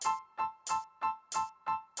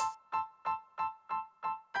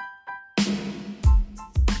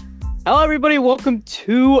Hello, everybody. Welcome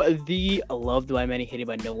to the Loved by Many, Hated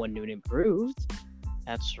by No One, New and Improved.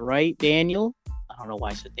 That's right, Daniel. I don't know why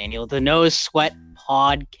I said Daniel. The No Sweat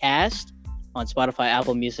Podcast on Spotify,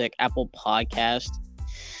 Apple Music, Apple Podcast.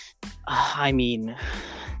 I mean,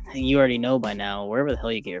 you already know by now. Wherever the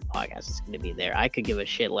hell you get your podcast, it's going to be there. I could give a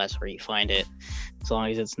shit less where you find it, as long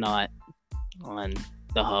as it's not on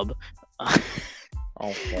the hub.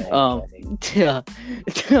 Okay.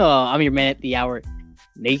 I'm your man at the hour,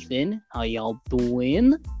 Nathan. How y'all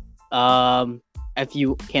doing? If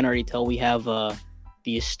you can't already tell, we have the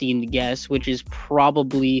esteemed guest, which is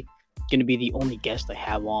probably gonna be the only guest I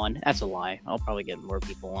have on. That's a lie. I'll probably get more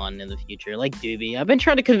people on in the future, like Doobie. I've been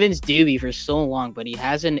trying to convince Doobie for so long, but he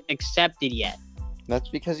hasn't accepted yet. That's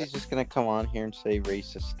because he's just gonna come on here and say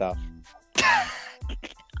racist stuff.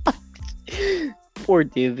 Poor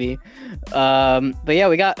Doobie. But yeah,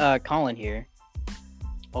 we got Collin here.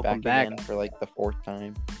 Welcome back again for like the fourth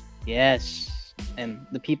time. Yes, and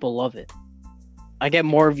the people love it. I get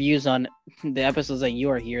more views on the episodes that you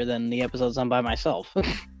are here than the episodes I'm by myself.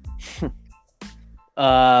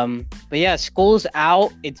 But yeah, school's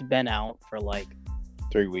out. It's been out for like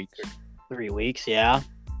 3 weeks. 3 weeks, yeah.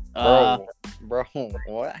 Bro,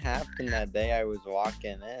 what happened that day I was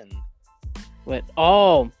walking in?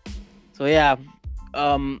 So yeah,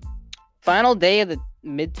 final day of the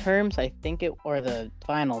midterms, I think it, or the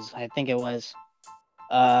finals, I think it was.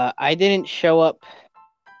 I didn't show up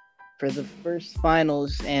for the first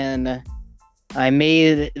finals, and I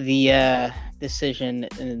made the decision,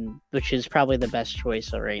 which is probably the best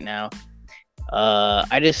choice right now.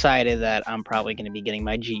 I decided that I'm probably going to be getting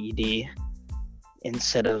my GED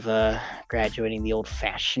instead of graduating the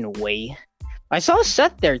old-fashioned way. I saw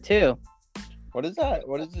Seth there too. What is that?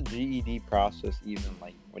 What is the GED process even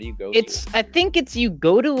like? What do you go to? I think you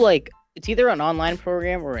go to it's either an online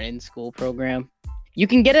program or an in-school program. You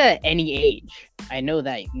can get it at any age. I know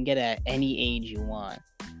that you can get it at any age you want.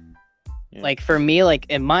 Yeah. Like for me, like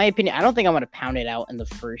in my opinion, I don't think I'm gonna pound it out in the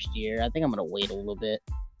first year. I think I'm gonna wait a little bit,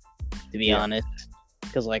 to be honest,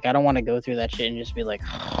 because like I don't want to go through that shit and just be like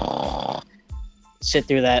sit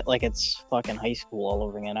through that like it's fucking high school all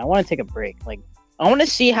over again. I want to take a break. Like I want to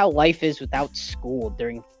see how life is without school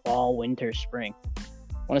during fall, winter, spring. I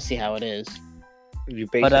want to see how it is. You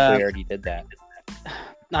basically already did that.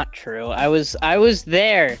 Not true. I was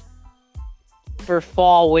there for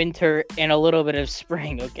fall, winter, and a little bit of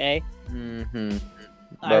spring. Okay. Mm-hmm.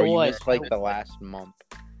 Bro, you missed like the last month.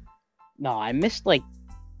 No, I missed like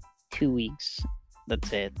 2 weeks.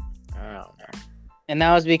 That's it. I don't know. And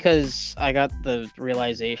that was because I got the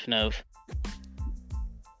realization of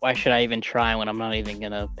why should I even try when I'm not even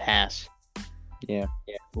gonna pass? Yeah.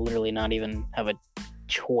 Literally not even have a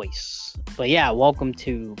choice. But yeah, welcome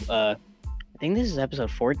to I think this is episode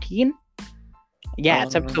 14. Yeah,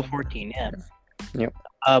 it's episode 14. Yeah. Yep.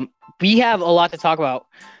 We have a lot to talk about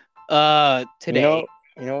today.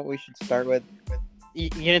 You know what we should start with? You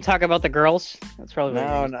gonna talk about the girls? That's probably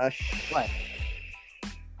no.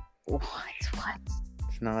 What?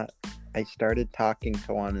 It's not. I started talking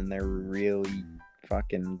to one, and they're really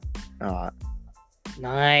fucking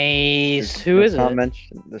nice. Who is it?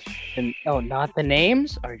 Mention not the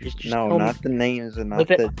names, or just no, not the names, and not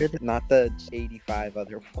the 85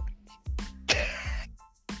 other ones.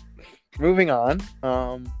 Moving on.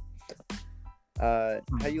 How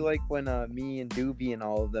you like when me and Doobie and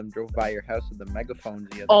all of them drove by your house with the megaphones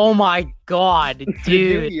the other day? Oh my god, dude!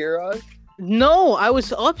 Did you hear us? No, I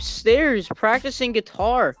was upstairs practicing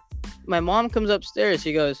guitar. My mom comes upstairs.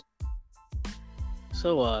 She goes,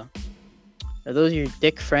 "So, are those your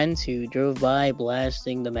dick friends who drove by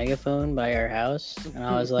blasting the megaphone by our house?" And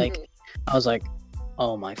I was like,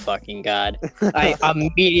 "Oh my fucking god!" I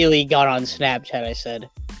immediately got on Snapchat. I said,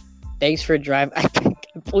 "Thanks for driving." I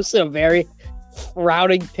posted a very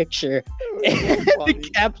frowning picture.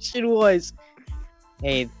 The caption was,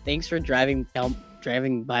 "Hey, thanks for driving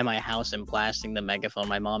by my house and blasting the megaphone.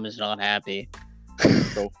 My mom is not happy."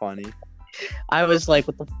 So funny. I was like,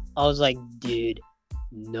 dude,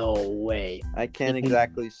 no way. I can't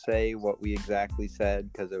exactly say what we exactly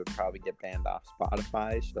said because it would probably get banned off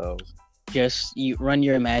Spotify. So just you run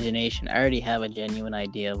your imagination. I already have a genuine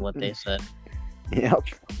idea of what they said. Yep.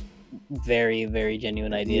 Very, very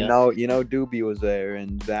genuine idea. You know, Doobie was there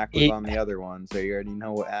and Zach was on the other one, so you already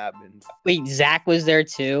know what happened. Wait, Zach was there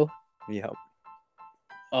too? Yep.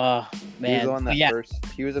 Oh man, he was the one that first.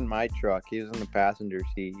 He was in my truck. He was in the passenger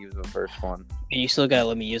seat. He was the first one. You still gotta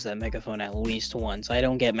let me use that megaphone at least once. I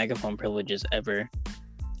don't get megaphone privileges ever.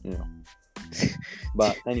 Yeah.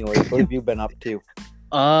 But anyways, what have you been up to?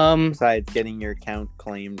 Besides getting your account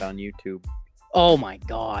claimed on YouTube. Oh my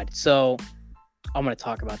god. So I'm gonna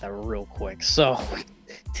talk about that real quick. So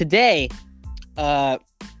today,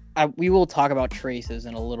 we will talk about traces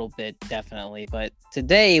in a little bit, definitely. But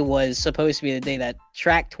today was supposed to be the day that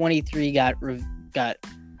Track 23 got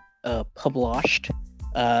published.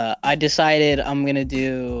 I decided I'm gonna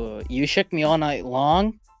do "You Shook Me All Night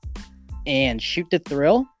Long" and "Shoot the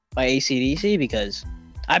Thrill" by AC/DC because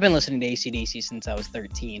I've been listening to AC/DC since I was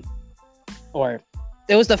 13. Or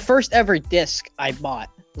it was the first ever disc I bought.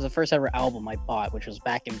 It was the first ever album I bought, which was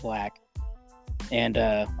Back in Black, and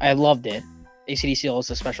I loved it. AC/DC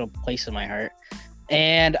holds a special place in my heart.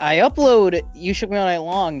 And I upload "You Shook Me All Night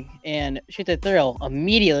Long" and "Shoot the Thrill"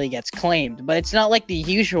 immediately gets claimed. But it's not like the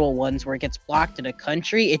usual ones where it gets blocked in a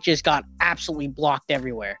country. It just got absolutely blocked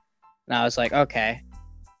everywhere. And I was like, okay.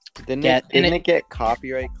 Didn't it get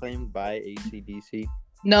copyright claimed by AC/DC?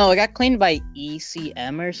 No, it got claimed by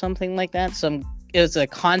ECM or something like that. It was a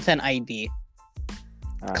content ID.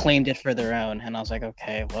 Claimed it for their own. And I was like,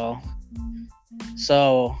 okay, well.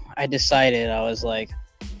 So I decided, I was like,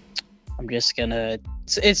 I'm just gonna.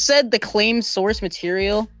 It said the claimed source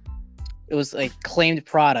material. It was like claimed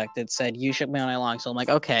product. It said "You Shook Me All Night Long." So I'm like,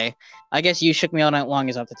 okay, I guess "You Shook Me All Night Long"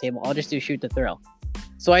 is off the table. I'll just do "Shoot the Thrill."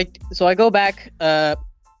 So I go back. I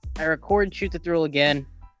record "Shoot the Thrill" again.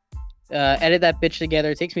 Edit that bitch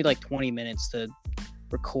together. It takes me like 20 minutes to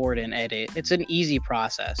record and edit. It's an easy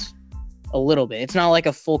process. A little bit. It's not like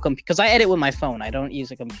a full because I edit with my phone. I don't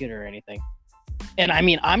use a computer or anything. And I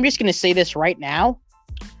mean, I'm just gonna say this right now.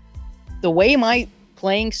 The way my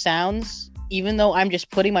playing sounds, even though I'm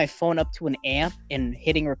just putting my phone up to an amp and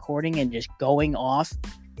hitting recording and just going off,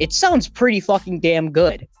 it sounds pretty fucking damn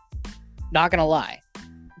good. Not gonna lie.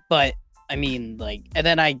 But, I mean, like, and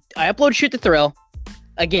then I upload "Shoot the Thrill."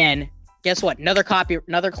 Again, guess what? Another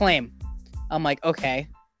claim. I'm like, okay.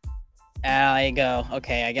 I go,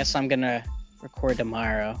 okay, I guess I'm gonna record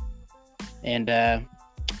tomorrow. And,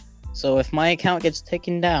 so if my account gets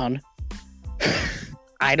taken down,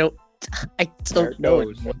 I don't know.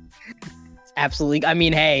 It's absolutely. I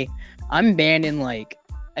mean, hey, I'm banned in like,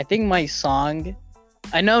 I think my song.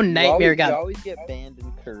 I know Nightmare you always get banned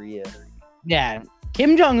in Korea. Yeah,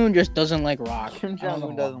 Kim Jong-un just doesn't like rock. Kim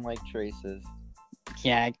Jong-un doesn't like traces.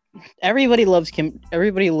 Yeah, everybody loves Kim.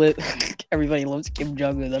 Everybody loves Kim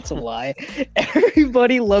Jong-un. That's a lie.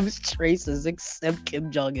 Everybody loves traces except Kim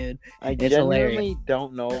Jong-un. I genuinely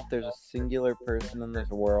don't know if there's a singular person in this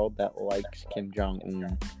world that likes Kim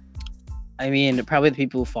Jong-un. I mean, probably the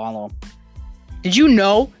people who follow him. Did you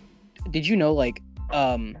know, like,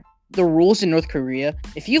 the rules in North Korea?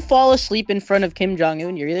 If you fall asleep in front of Kim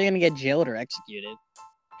Jong-un, you're either gonna get jailed or executed,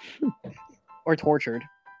 or tortured.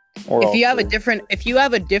 Or if you have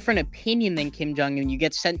a different opinion than Kim Jong-un, you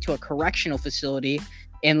get sent to a correctional facility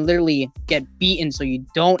and literally get beaten, so you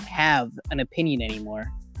don't have an opinion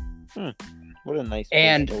anymore. What a nice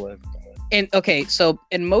place to live. And okay, so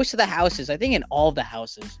in most of the houses, I think in all of the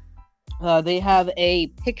houses, they have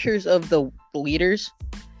pictures of the leaders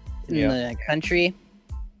in the country.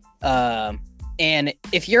 And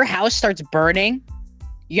if your house starts burning,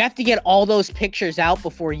 you have to get all those pictures out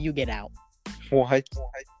before you get out. What?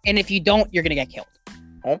 And if you don't, you're gonna get killed.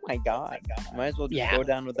 Oh my god! Might as well just go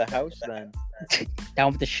down with the house then.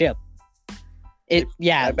 Down with the ship.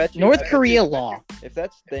 North Korea law. If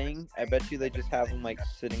that's thing, I bet you they just have them like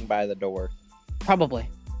sitting by the door. Probably.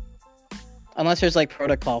 Unless there's like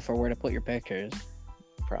protocol for where to put your pictures.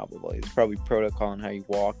 Probably. It's probably protocol on how you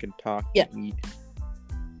walk and talk and eat.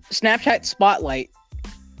 Snapchat Spotlight.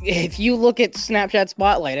 If you look at Snapchat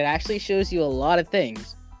Spotlight, it actually shows you a lot of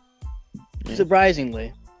things. Yeah.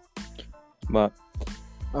 Surprisingly. But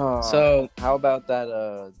so how about that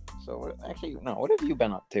what have you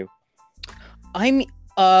been up to?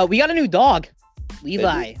 we got a new dog.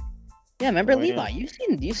 Levi. Yeah, remember Levi? Yeah.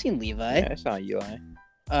 You've seen Levi. Yeah, I saw Eli.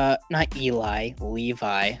 Not Eli,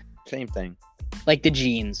 Levi. Same thing. Like the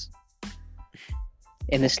jeans.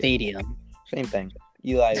 In the stadium. Same thing.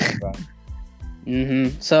 Eli is Levi.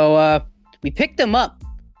 Mm-hmm. So we picked them up.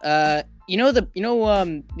 You know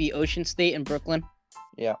the Ocean State in Brooklyn?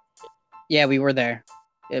 Yeah. Yeah, we were there.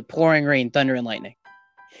 Pouring rain, thunder and lightning.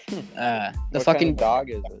 What kind of dog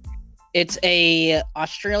is it? It's a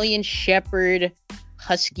Australian Shepherd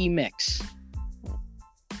Husky mix.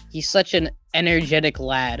 He's such an energetic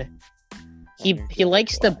lad. He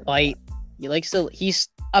likes to bite. He's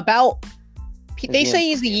about. They say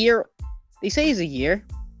he's a year,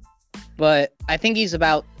 but I think he's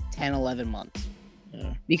about 10, 11 months.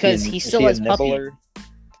 Yeah. Because he still has puppy.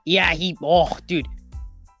 Yeah, dude.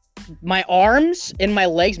 My arms and my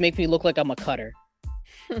legs make me look like I'm a cutter.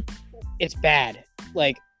 It's bad.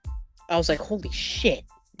 Like, I was like, holy shit.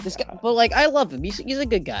 This guy, but like I love him. He's a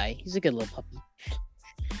good guy. He's a good little puppy.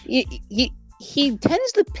 He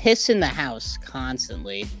tends to piss in the house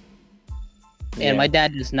constantly, and my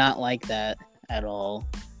dad does not like that at all.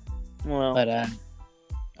 Well, but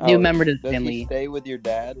new member to the does family. He stay with your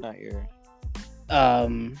dad, not your.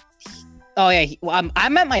 Oh yeah.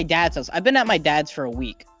 I'm at my dad's house. I've been at my dad's for a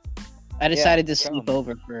week. I decided to sleep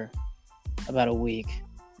over for about a week,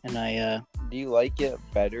 and I. Do you like it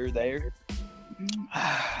better there?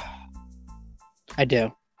 I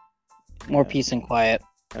do. More peace and quiet.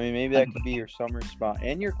 I mean, maybe that could be your summer spot,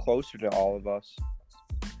 and you're closer to all of us.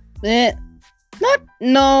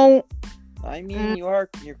 No. I mean, you're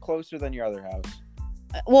closer than your other house.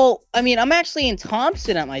 Well, I mean, I'm actually in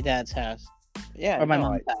Thompson at my dad's house. Yeah, or my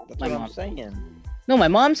mom's house. That's what I'm saying. No, my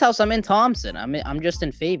mom's house. I'm in Thompson. I'm just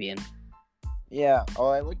in Fabian. Yeah. Oh,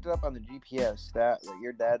 I looked it up on the GPS. That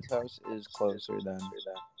your dad's house is closer than.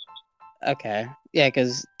 Okay. Yeah,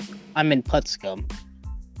 because I'm in Putscombe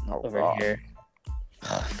over here.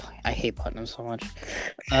 I hate Putnam so much.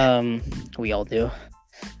 We all do.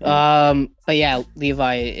 But yeah,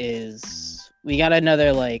 Levi is. We got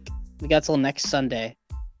till next Sunday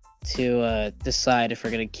to decide if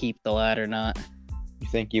we're gonna keep the lad or not. You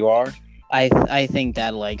think you are? I think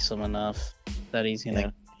Dad likes him enough that he's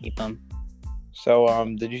gonna keep him.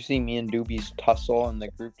 So, did you see me and Doobie's tussle in the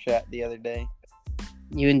group chat the other day?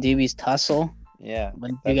 You and Doobie's tussle? Yeah.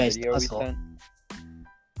 When did you guys tussle?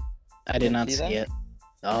 I did not see it.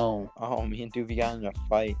 Oh. Oh, me and Doobie got in a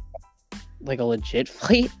fight. Like a legit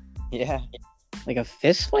fight? Yeah. Like a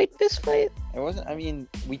fist fight? It wasn't. I mean,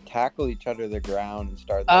 we tackled each other to the ground and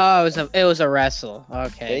started. Oh, it was a wrestle.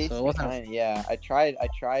 Okay, so it wasn't. Yeah, I tried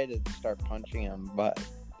to start punching him, but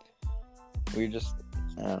we just,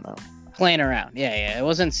 I don't know. Playing around. Yeah. It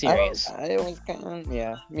wasn't serious. It was kind of,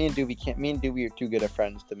 yeah. Me and Doobie are too good of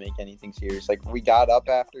friends to make anything serious. Like, we got up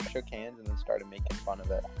after, shook hands, and then started making fun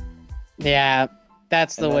of it. Yeah,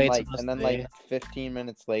 that's the way it's supposed to be. And then, like, 15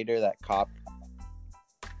 minutes later, that cop.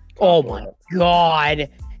 Oh my God!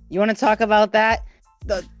 You want to talk about that?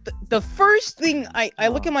 The first thing I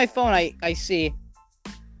look at my phone, I see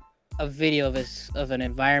a video of an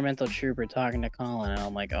environmental trooper talking to Collin, and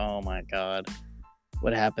I'm like, oh my God,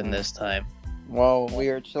 what happened this time? Well, we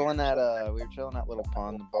were chilling at Little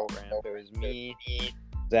Pond, the boat ramp. It was me,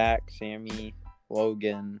 Zach, Sammy,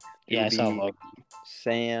 Logan, yeah, Doobie, I saw Logan,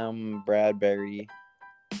 Sam, Bradbury,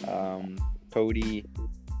 Cody,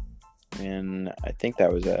 and I think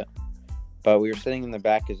that was it. But we were sitting in the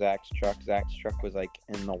back of Zach's truck. Zach's truck was like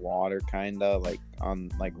in the water, kinda like on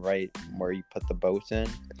like right where you put the boats in.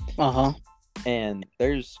 And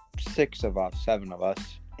there's 7 of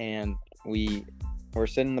us, and we're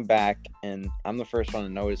sitting in the back, and I'm the first one to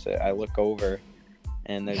notice it. I look over,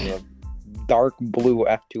 and there's a dark blue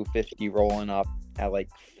F-250 rolling up at like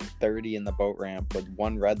 30 in the boat ramp with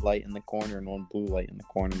one red light in the corner and one blue light in the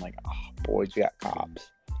corner. I'm like, oh, boys, we got cops.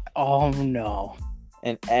 Oh no.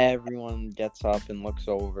 And everyone gets up and looks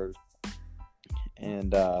over.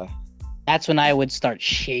 And that's when I would start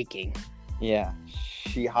shaking. Yeah.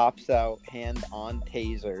 She hops out, hand on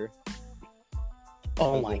taser.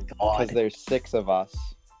 Oh my God. Because there's 6 of us.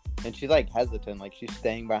 And she's like hesitant, like she's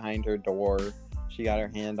staying behind her door. She got her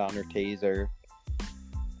hand on her taser.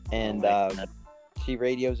 And she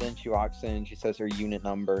radios in, she walks in, she says her unit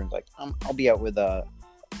number, and like, I'll be out with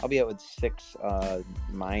 6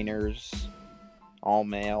 minors, all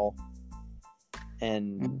male,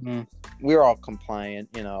 and we were all compliant,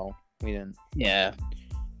 you know. We didn't. Yeah.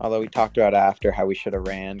 Although we talked about after how we should have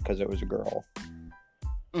ran because it was a girl.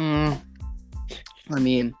 I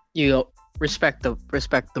mean, you respect the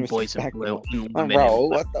boys in blue.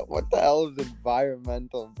 Bro, what the hell is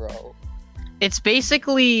environmental, bro? It's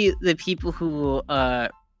basically the people who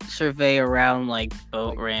survey around like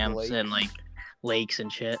boat ramps lakes. And like lakes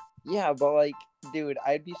and shit. Yeah, but like, dude,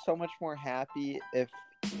 I'd be so much more happy if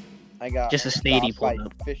I got just a statey by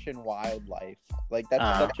Fish and Wildlife. Like,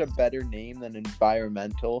 that's such a better name than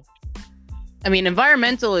environmental. I mean,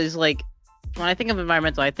 environmental is like, when I think of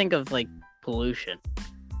environmental, I think of like pollution.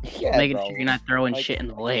 Yeah, making sure you're not throwing shit in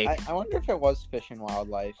the lake. I wonder if it was Fish and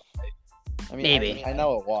Wildlife. I mean, maybe. I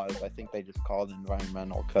know it was. I think they just called it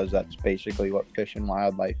environmental because that's basically what Fish and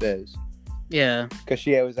Wildlife is. Yeah. Because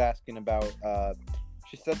she was asking about,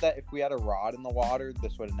 she said that if we had a rod in the water,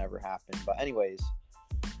 this would have never happened. But anyways,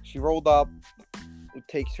 she rolled up. It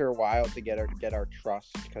takes her a while to get our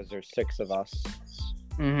trust because there's 6 of us.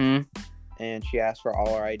 Mm-hmm. And she asked for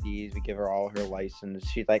all our IDs. We give her all her license.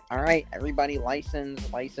 She's like, all right, everybody,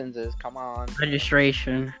 licenses, come on.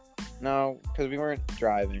 Registration. No, because we weren't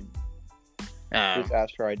driving. Just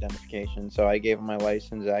asked for identification. So I gave him my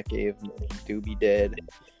license. Zach gave, Doobie did,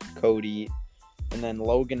 Cody, and then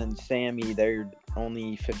Logan and Sammy, they're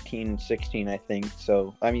only 15, 16, I think.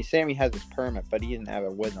 So, I mean, Sammy has his permit, but he didn't have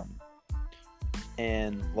it with him.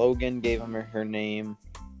 And Logan gave him her name,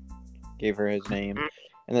 gave her his name.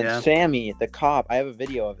 And then Sammy, the cop, I have a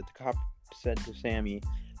video of it. The cop said to Sammy,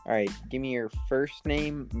 all right, give me your first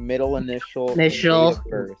name, middle initial, and date of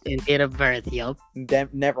birth. And date of birth, yep.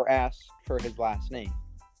 Never asked for his last name.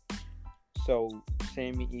 So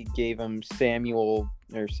Sammy gave him Sammy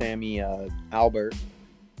Albert,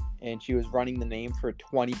 and she was running the name for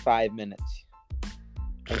 25 minutes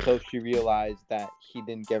until she realized that he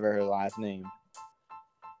didn't give her last name.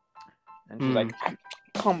 And she's like,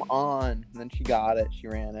 come on. And then she got it. She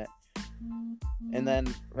ran it. And then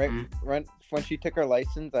when she took her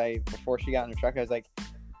license, before she got in the truck, I was like,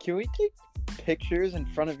 can we take pictures in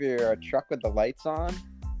front of your truck with the lights on?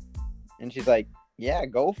 And she's like, yeah,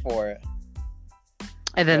 go for it.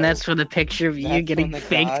 And then that's when the picture of you getting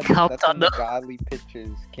fake cupped on the godly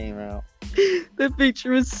pictures came out. The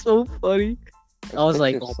picture was so funny. I was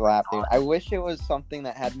like, dude. I wish it was something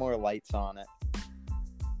that had more lights on it.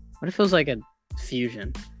 What if it was like a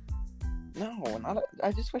Fusion? No,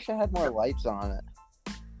 I just wish I had more lights on it.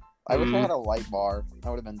 I wish I had a light bar. That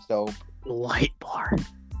would have been dope. Light bar?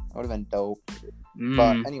 That would have been dope.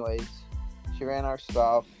 But anyways, she ran our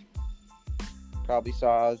stuff. Probably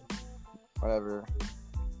saw whatever.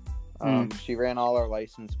 She ran all our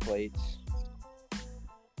license plates.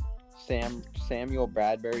 Samuel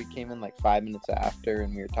Bradbury came in like 5 minutes after,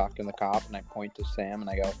 and we were talking to the cop, and I point to Sam and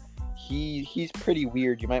I go, he's pretty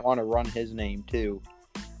weird. You might want to run his name too.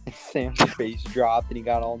 And Sam's face dropped and he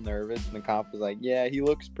got all nervous, and the cop was like, yeah, he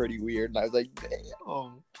looks pretty weird. And I was like,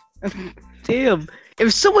 damn. Damn.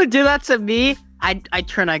 If someone did that to me, I'd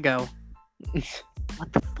turn, I go,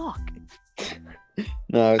 what the fuck?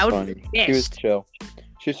 No, it was funny. She was chill.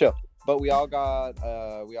 But we all got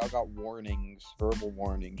warnings, verbal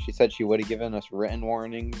warnings. She said she would have given us written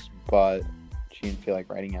warnings, but she didn't feel like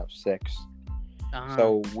writing out 6.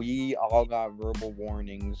 So we all got verbal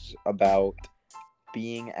warnings about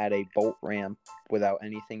being at a boat ramp without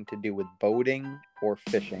anything to do with boating or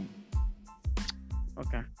fishing.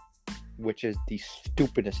 Okay. Which is the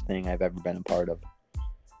stupidest thing I've ever been a part of.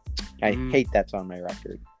 I hate that's on my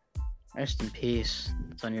record. Rest in peace.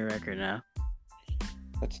 It's on your record now.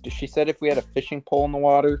 She said if we had a fishing pole in the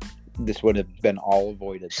water, this would have been all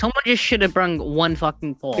avoided. Someone just should have brought one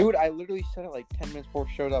fucking pole. Dude, I literally said it like 10 minutes before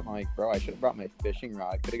we showed up. I'm like, bro, I should have brought my fishing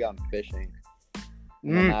rod. I could have gone fishing.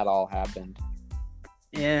 And then that all happened.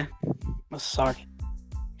 Yeah. That sucked.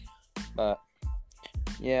 But,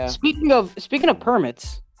 yeah. Speaking of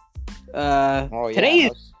permits,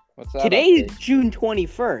 today is June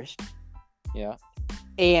 21st. Yeah.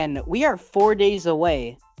 And we are 4 days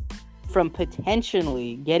away from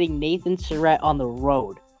potentially getting Nathan Surratt on the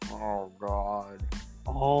road. Oh, God.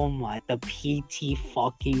 Oh, my. The PT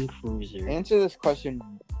fucking Cruiser. Answer this question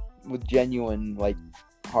with genuine,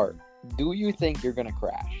 heart. Do you think you're going to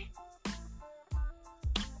crash?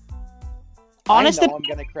 Honestly, I know I'm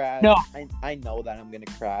going to crash. No. I know that I'm going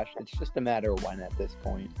to crash. It's just a matter of when at this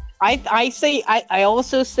point. I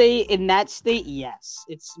also say in that state, yes.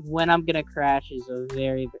 It's when I'm going to crash is a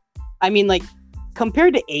very... I mean,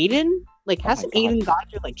 compared to Aiden, hasn't Aiden gone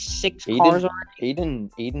through 6 cars already?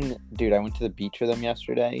 Aiden, dude, I went to the beach with him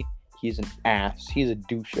yesterday. He's an ass. He's a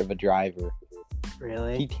douche of a driver.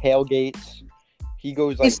 Really? He tailgates. He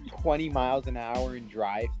goes 20 miles an hour in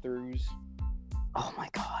drive-thrus. Oh my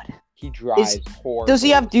god. He drives horrible. Does he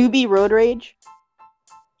have doobie road rage?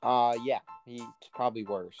 Yeah. He's probably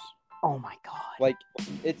worse. Oh my god.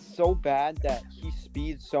 It's so bad that he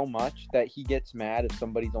speeds so much that he gets mad if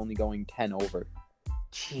somebody's only going 10 over.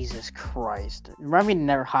 Jesus Christ. Remind me to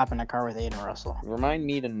never hop in a car with Aiden Russell. Remind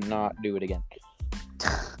me to not do it again.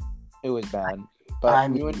 It was bad.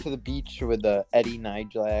 But we went to the beach with Eddie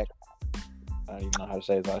Nijlak. I don't even know how to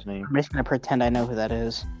say his last name. I'm just going to pretend I know who that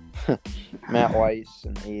is. Matt Weiss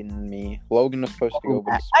and Aiden and me. Logan was supposed to go.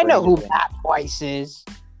 But I know who Matt Weiss is.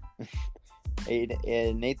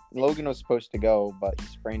 Logan was supposed to go, but he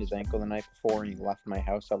sprained his ankle the night before, and he left my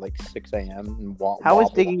house at 6 a.m. and How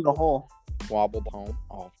was digging the hole? Wobbled home.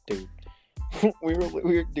 Oh, dude, we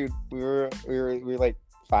were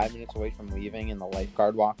 5 minutes away from leaving, and the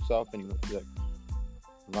lifeguard walks up, and he's like,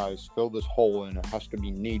 "Guys, fill this hole in. It has to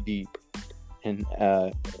be knee deep." And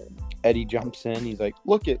Eddie jumps in. He's like,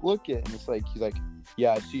 "Look it!" And he's like,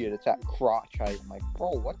 "Yeah, I see it. It's at crotch height." I'm like,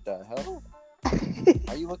 "Bro, what the hell?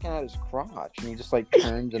 Why are you looking at his crotch?" And he just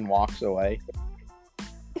turns and walks away.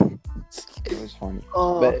 It was funny.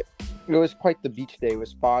 But It was quite the beach day. It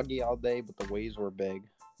was foggy all day, but the waves were big.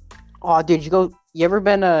 Oh, dude, you ever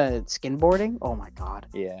been skimboarding? Oh my god.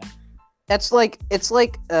 Yeah. It's like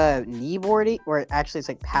knee boarding, or actually it's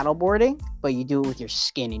like paddle boarding, but you do it with your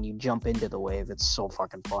skin and you jump into the wave. It's so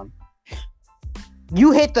fucking fun.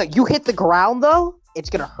 You hit the ground though, it's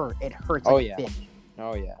gonna hurt. It hurts. Oh like yeah. a bitch.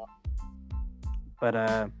 Oh yeah. But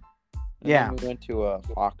And yeah. then we went to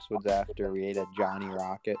Foxwoods after we ate at Johnny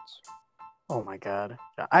Rockets. Oh my god.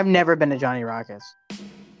 I've never been to Johnny Rockets.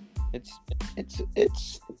 It's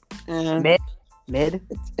Mid.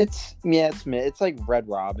 It's mid. It's like Red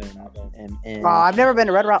Robin and I've never been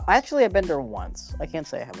to Red Robin. Actually, I've been there once. I can't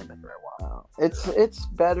say I haven't been to Red Robin. It's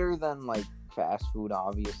better than like fast food,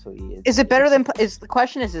 obviously. Is it better than? The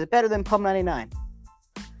question is it better than Pub 99?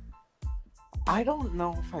 I don't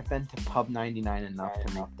know if I've been to Pub 99 enough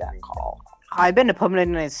to make that call. I've been to Pub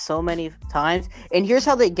 99 so many times, and here's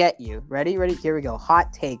how they get you. Ready? Here we go.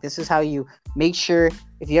 Hot take. This is how you make sure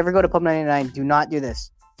if you ever go to Pub 99, do not do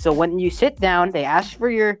this. So when you sit down, they ask for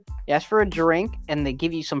a drink, and they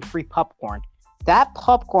give you some free popcorn. That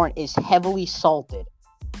popcorn is heavily salted,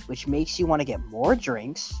 which makes you want to get more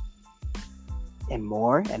drinks, and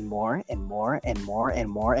more, and more, and more, and more, and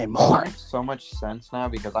more, and more. Makes so much sense now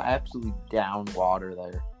because I absolutely downed water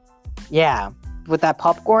there. Yeah, with that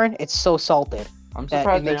popcorn, it's so salted. I'm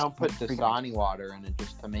surprised they don't put Dasani water in it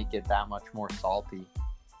just to make it that much more salty.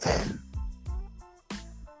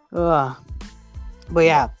 But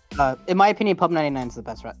yeah, in my opinion, Pub 99 is the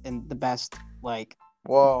best and the best like.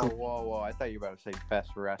 Whoa! I thought you were about to say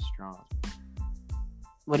best restaurant.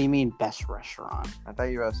 What do you mean best restaurant? I thought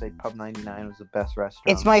you were about to say Pub 99 was the best restaurant.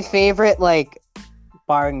 It's my favorite like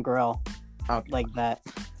bar and grill. Okay. Like that.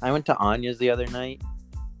 I went to Anya's the other night.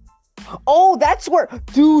 Oh, that's where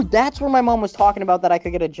my mom was talking about that I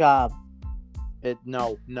could get a job.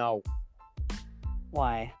 No.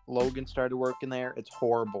 Why? Logan started working there. It's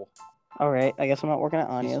horrible. All right, I guess I'm not working at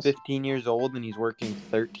Anya's. He's 15 years old and he's working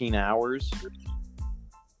 13 hours.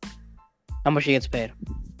 How much he gets paid?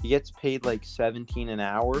 He gets paid like $17 an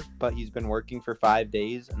hour, but he's been working for 5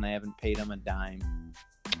 days and they haven't paid him a dime.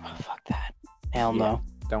 Oh, fuck that. Hell no.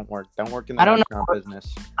 Don't work in the restaurant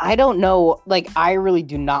business. I don't know. Like, I really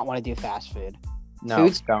do not want to do fast food. No,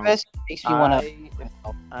 food service makes me want to.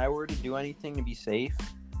 If I were to do anything to be safe,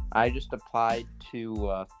 I just applied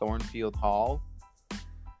to Thornfield Hall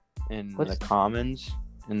in the Commons,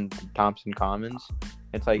 in Thompson Commons.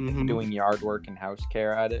 It's like doing yard work and house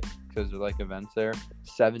care at it because there's like events there.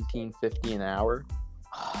 $17.50 an hour.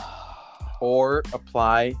 Or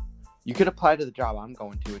apply. You could apply to the job I'm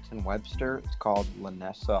going to. It's in Webster. It's called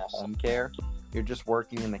Lanessa Home Care. You're just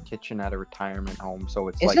working in the kitchen at a retirement home, so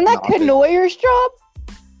it's Isn't that Canoyer's job?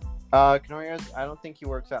 Canoyer's, I don't think he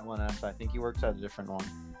works at Lanessa. I think he works at a different one.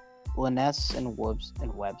 Lanessa and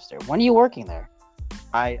Webster. When are you working there?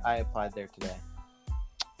 I applied there today.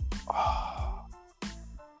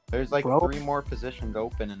 There's like 3 more positions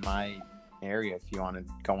open in my area if you want to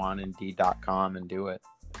go on Indeed.com and do it.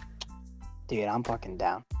 Dude, I'm fucking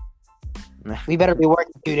down. We better be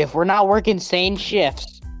working, dude. If we're not working sane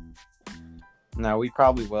shifts. No, we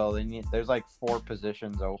probably will. There's like 4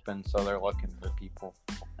 positions open, so they're looking for people.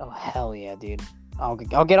 Oh, hell yeah, dude. I'll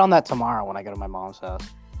get on that tomorrow when I go to my mom's house.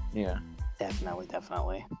 Yeah.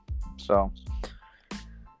 Definitely. So,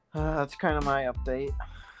 that's kind of my update.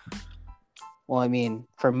 Well, I mean,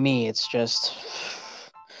 for me, it's just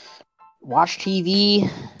watch TV,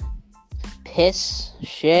 piss,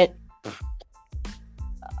 shit,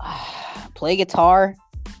 play guitar,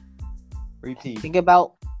 repeat. Think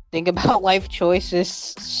about life choices,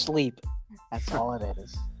 sleep. That's all it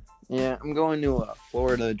is. Yeah, I'm going to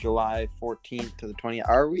Florida July 14th to the 20th.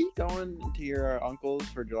 Are we going to your uncle's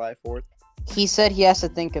for July 4th? He said he has to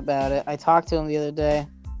think about it. I talked to him the other day.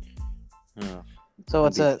 Oh, so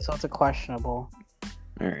it's a questionable.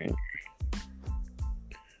 All right.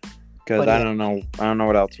 Because I don't know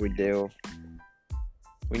what else we do.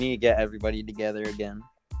 We need to get everybody together again.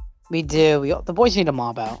 We do. The boys need to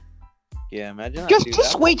mob out. Yeah, imagine that.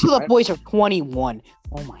 Just wait till the boys are 21.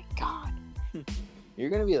 Oh my god. You're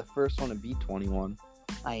gonna be the first one to be 21.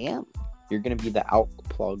 I am. You're gonna be the alk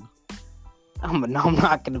plug. I'm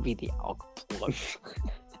not gonna be the alk plug.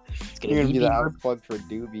 You're gonna be the alk plug for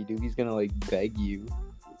Doobie. Doobie's gonna like beg you.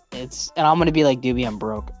 And I'm gonna be like, Doobie, I'm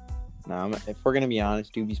broke. No, if we're gonna be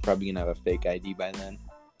honest, Doobie's probably gonna have a fake ID by then.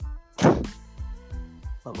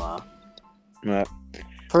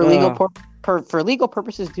 For legal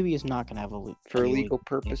purposes, Doobie is not gonna have a. For legal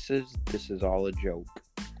purposes, this is all a joke.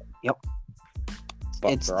 Yep.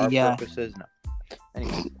 But for our purposes, no.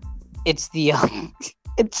 Anyway. It's the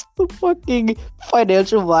It's the fucking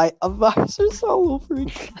financial advisors all over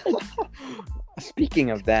again.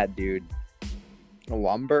 Speaking of that, dude,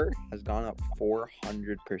 lumber has gone up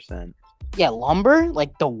 400%. Yeah, lumber,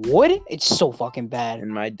 like the wood, it's so fucking bad.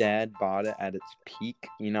 And my dad bought it at its peak.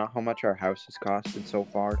 You know how much our house has costed so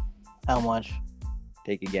far? How much?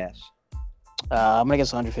 Take a guess. I'm gonna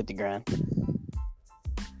guess 150 grand.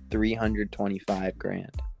 325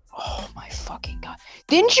 grand. Oh my fucking god!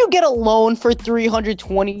 Didn't you get a loan for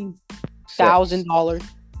 $320,000?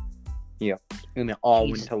 Yep, and it all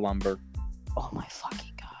Jeez. went to lumber. Oh my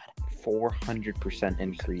fucking god! 400%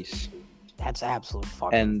 increase. That's absolute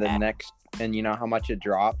fucking. And the bad. next, and you know how much it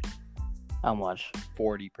dropped? How much?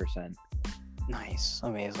 40%. Nice,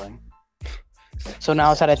 amazing. So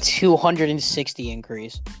now it's at a 260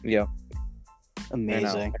 increase. Yep.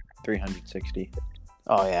 Amazing. 360.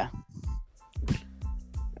 Oh yeah.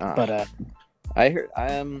 But I heard.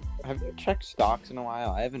 Have you checked stocks in a while?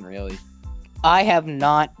 I haven't really. I have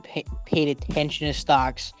not paid attention to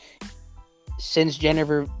stocks since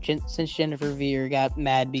Jennifer Veer got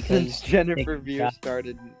mad because Since Jennifer Veer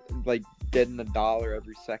started like getting $1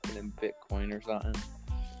 every second in Bitcoin or something.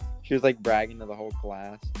 She was like bragging to the whole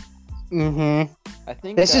class. Mm-hmm. I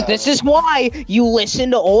think this is why you listen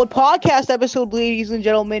to old podcast episodes, ladies and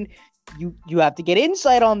gentlemen. You have to get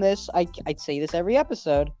insight on this. I'd say this every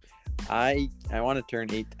episode. I want to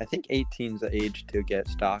turn 8. I think 18's the age to get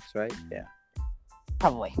stocks, right? Yeah.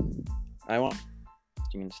 Probably. I want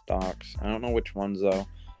in stocks. I don't know which ones though.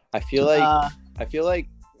 I feel like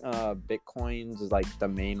Bitcoins is like the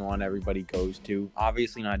main one everybody goes to.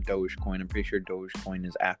 Obviously not Dogecoin. I'm pretty sure Dogecoin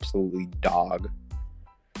is absolutely dog.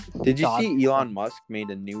 Did you see Elon Musk made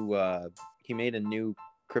a new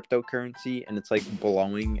cryptocurrency, and it's like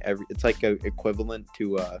blowing it's like a equivalent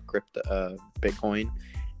to Bitcoin,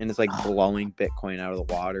 and it's like blowing Bitcoin out of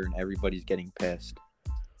the water, and everybody's getting pissed.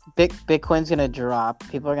 Bitcoin's gonna drop.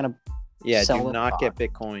 People are gonna do not get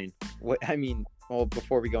Bitcoin. Well,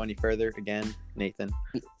 before we go any further, again, Nathan,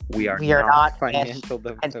 we are not financial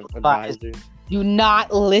advisors. Do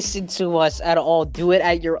not listen to us at all. Do it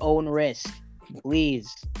at your own risk,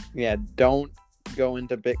 please. Yeah, don't go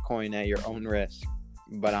into Bitcoin at your own risk.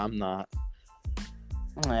 But I'm not.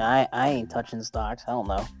 I ain't touching stocks. I don't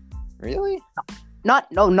know. Really?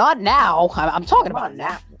 Not now. I'm talking about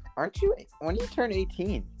now. Aren't you? When do you turn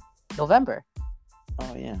 18? November.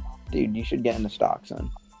 Oh yeah, dude, you should get into stocks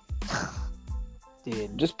then.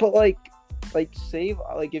 Dude, just put save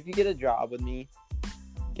if you get a job with me,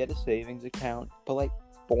 get a savings account. Put like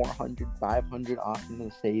 400, 500 off into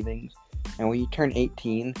the savings. And when you turn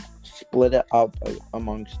 18, split it up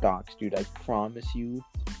among stocks, dude. I promise you,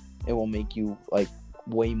 it will make you like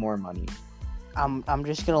way more money. I'm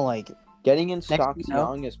just gonna getting in stocks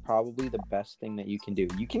young is probably the best thing that you can do.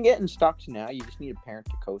 You can get in stocks now. You just need a parent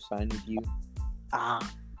to co-sign with you.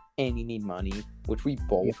 And you need money, which we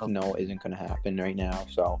both know isn't gonna happen right now.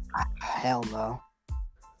 So hell no.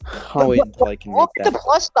 I'll wait until I can make that. The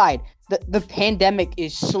plus side, the pandemic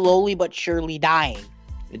is slowly but surely dying.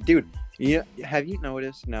 Dude. Yeah, have you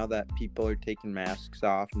noticed now that people are taking masks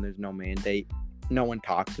off and there's no mandate? No one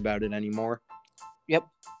talks about it anymore. Yep.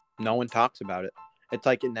 No one talks about it. It's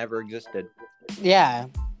like it never existed. Yeah.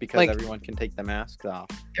 Because everyone can take the masks off.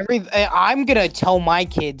 I'm gonna tell my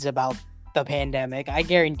kids about the pandemic. I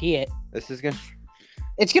guarantee it. It's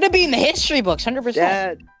gonna be in the history books,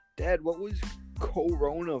 100%. Dad, what was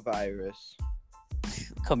coronavirus?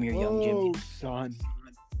 Come here, young Jimmy.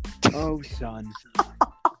 Oh, son.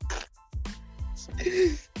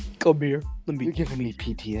 Come here. You're giving me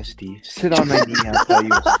PTSD. Sit on my knee. I'll tell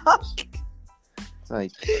you. It's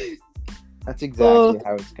like that's exactly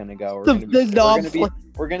how it's gonna go.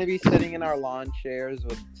 We're gonna be sitting in our lawn chairs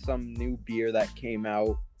with some new beer that came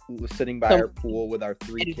out, sitting by our pool with our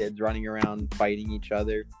 3 kids running around fighting each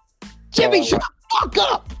other. Jimmy, shut the fuck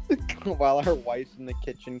up! While our wife's in the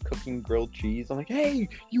kitchen cooking grilled cheese. I'm like, hey,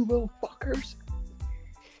 you little fuckers.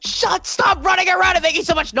 Stop running around and making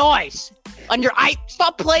so much noise on your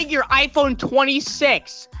stop playing your iPhone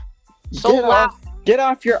 26 so loud. Get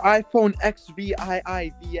off your iPhone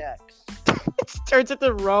XVIIVX. It turns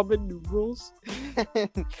into Robin noodles.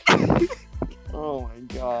 Oh my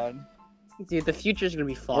god, dude, the future's gonna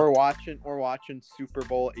be fun. We're watching Super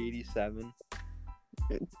Bowl 87.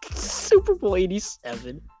 Super Bowl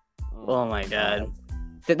 87. Oh my god.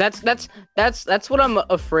 That's what I'm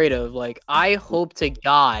afraid of. I hope to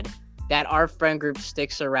God that our friend group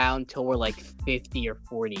sticks around till we're 50 or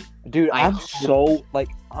 40. Dude, I'm so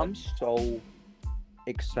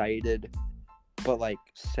excited, but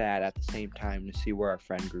sad at the same time to see where our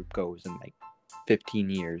friend group goes in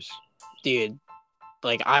 15 years. Dude,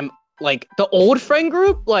 I'm like the old friend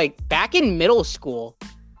group, like back in middle school,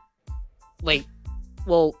 like,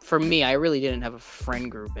 well, for me, I really didn't have a friend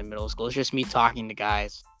group in middle school. It's just me talking to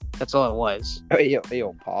guys. That's all it was. Hey,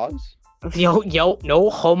 yo, pause. Yo, no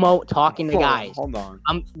homo talking to guys. Hold on.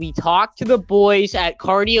 We talked to the boys at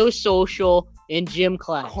cardio social in gym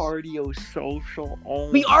class. Cardio social.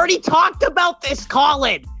 Oh, we already talked about this,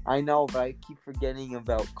 Collin. I know, but I keep forgetting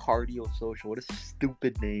about cardio social. What a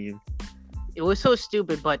stupid name. It was so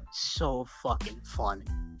stupid, but so fucking fun.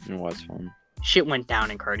 It was fun. Shit went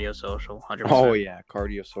down in cardio social, 100%. Oh yeah,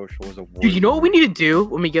 cardio social was a war. Dude, you know what we need to do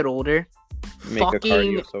when we get older? Make a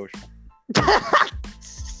cardio social.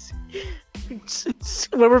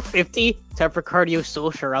 When we're 50, time for cardio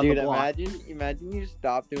social around the block. Imagine you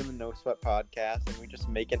stop doing the No Sweat podcast and we just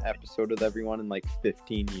make an episode with everyone in like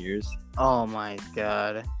 15 years. Oh my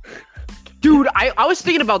god. Dude, I was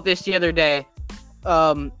thinking about this the other day.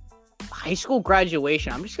 High school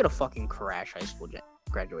graduation. I'm just gonna fucking crash high school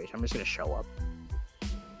graduation. I'm just gonna show up.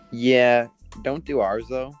 Yeah, don't do ours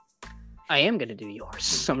though. I am gonna do yours.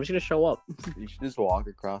 So I'm just gonna show up. You should just walk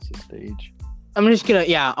across the stage. I'm just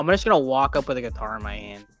gonna walk up with a guitar in my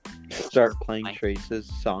hand. Start playing Traces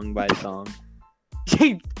song by song.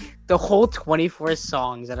 The whole 24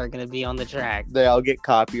 songs that are gonna be on the track. They all get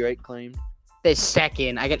copyright claimed. The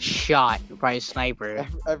second I get shot by a sniper.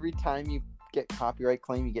 Every time you get copyright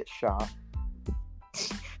claim, you get shot.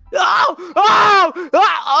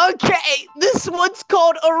 Okay. This one's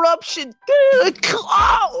called Eruption.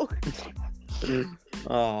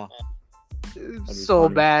 Oh, so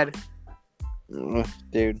bad.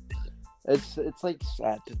 Dude, it's like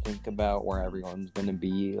sad to think about where everyone's gonna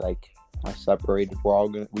be, like how separated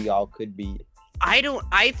we all could be.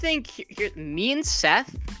 I think me and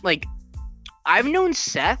Seth, like, I've known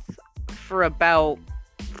Seth for about.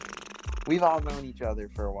 We've all known each other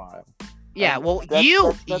for a while. Yeah, well,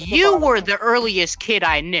 you were the earliest kid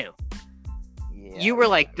I knew. Yeah, you were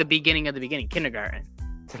like the beginning of the beginning, kindergarten.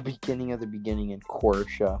 The beginning of the beginning in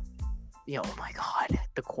Quercia. Yo, oh my god,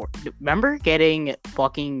 remember getting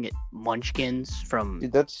fucking munchkins from?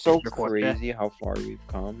 Dude, that's so crazy how far we've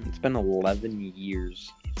come. It's been 11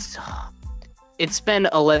 years. It's been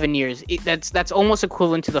 11 years. That's almost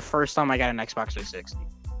equivalent to the first time I got an Xbox 360.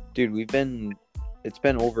 Dude, it's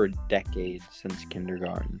been over a decade since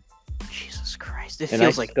kindergarten. Jesus Christ, it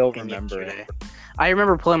feels like still remember yesterday. I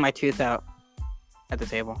remember pulling my tooth out at the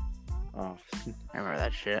table. Oh, I remember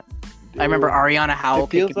that shit. Dude, I remember Ariana Howell. It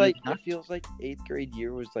feels like 8th grade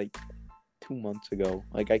year was like 2 months ago.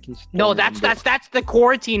 Like I can. No, that's the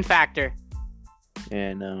quarantine factor.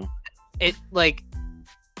 Yeah, no. It like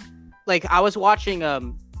I was watching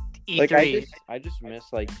E3. Like I just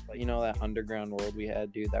miss like that underground world we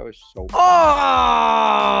had, dude. That was so fun.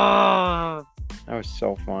 Oh! That was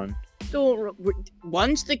so fun.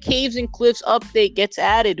 Once the Caves and Cliffs update gets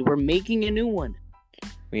added, we're making a new one.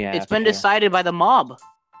 It's been decided by the mob.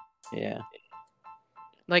 Yeah.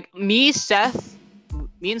 Like me and Seth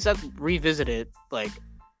revisited like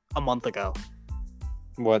a month ago.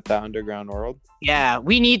 What, the underground world? Yeah,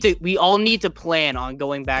 we all need to plan on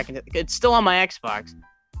going back into. It's still on my Xbox.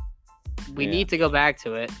 We need to go back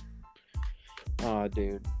to it. Oh,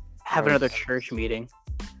 dude. Have another church meeting.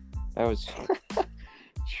 That was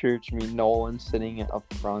church meeting. Nolan sitting up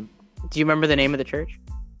front. Do you remember the name of the church?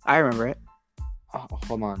 I remember it. Oh,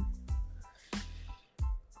 hold on.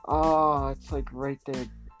 Oh, it's like right there.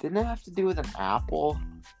 Didn't it have to do with an apple?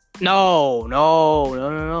 No.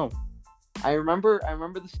 I remember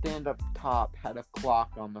the stand up top had a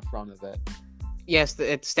clock on the front of it. Yes,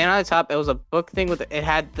 it stand on the top. It was a book thing with it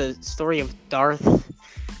had the story of Darth.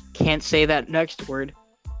 Can't say that next word.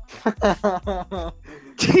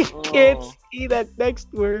 Can't see that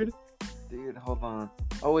next word. Dude, hold on.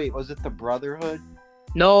 Oh wait, was it the Brotherhood?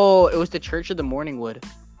 No, it was the Church of the Morningwood.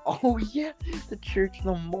 Oh yeah, the Church of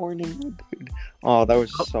the Morningwood, dude. Oh, that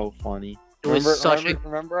was so funny.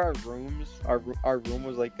 Remember our rooms? Our room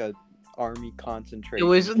was like a army concentration. It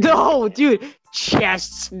was dude,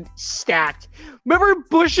 chests stacked. Remember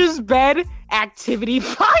Bush's bed? Activity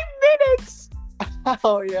 5 minutes.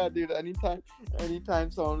 Oh yeah, dude. Anytime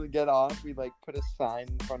someone would get off, we'd like put a sign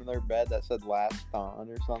in front of their bed that said "last on"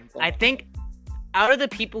 or something. I think out of the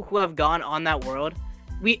people who have gone on that world,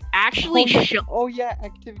 we actually Oh yeah,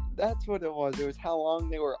 activity. That's what it was. It was how long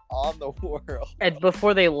they were on the world. And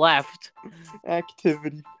before they left.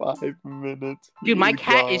 Activity 5 minutes. Dude, my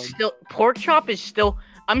cat is still. Pork Chop is still.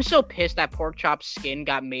 I'm so pissed that Pork Chop's skin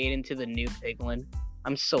got made into the new Piglin.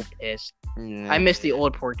 I'm so pissed. Yeah. I miss the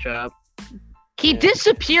old Pork Chop. He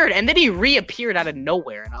disappeared and then he reappeared out of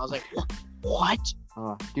nowhere, and I was like, what? What?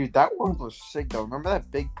 Dude, that world was sick though. Remember that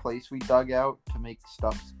big place we dug out to make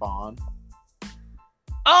stuff spawn?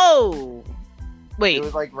 Oh! Wait. It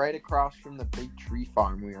was like right across from the big tree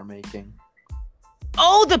farm we were making.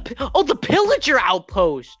 Oh, the pillager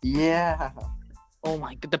outpost! Yeah. Oh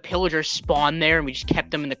my god, the pillagers spawned there and we just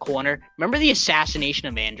kept them in the corner. Remember the assassination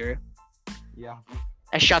of Andrew? Yeah.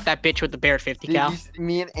 I shot that bitch with the Bear 50 cal.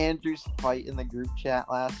 Me and Andrew's fight in the group chat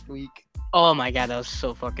last week. Oh my god, that was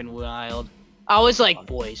so fucking wild. I was like,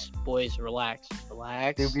 boys, relax.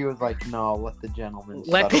 Doobie was like, no, let the gentleman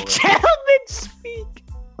speak.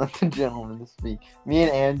 Let the gentleman speak. Me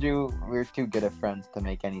and Andrew, we're too good of friends to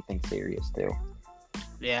make anything serious, too.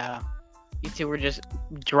 Yeah. You two were just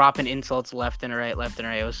dropping insults left and right. It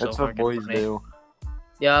was so That's what boys funny. do.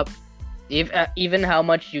 Yup. Even how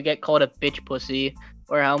much you get called a bitch pussy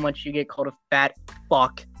or how much you get called a fat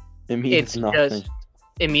fuck. It means nothing.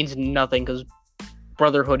 It means nothing because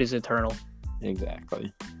brotherhood is eternal.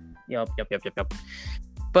 Exactly. Yup.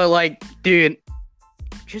 But like, dude,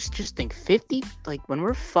 just think 50, like when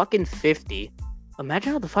we're fucking 50,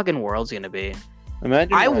 imagine how the fucking world's gonna be.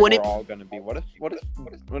 Imagine we're all gonna be. What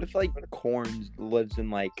if like Corn lives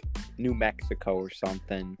in like New Mexico or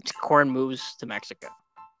something? Corn moves to Mexico.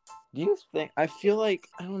 Do you think? I feel like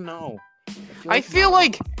I don't know. I feel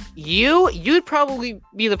like you'd probably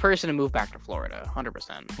be the person to move back to Florida,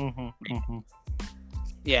 100%.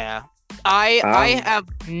 Yeah, I have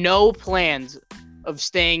no plans of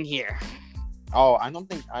staying here. Oh, I don't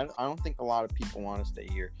think a lot of people want to stay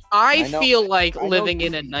here. I feel like living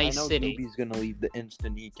in a nice city. Doobie's gonna leave the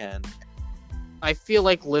instant he can. I feel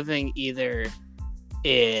like living either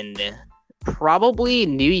in probably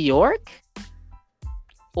New York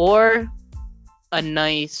or a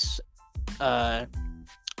nice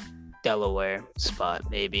Delaware spot,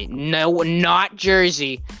 maybe. No, not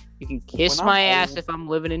Jersey. You can kiss my ass if I'm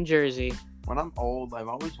living in Jersey. When I'm old, I've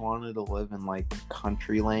always wanted to live in like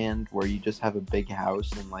country land where you just have a big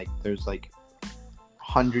house and like there's like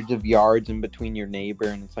hundreds of yards in between your neighbor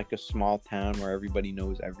and it's like a small town where everybody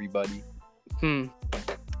knows everybody. And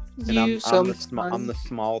I'm the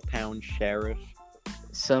small town sheriff.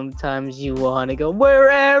 Sometimes you want to go where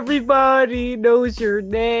everybody knows your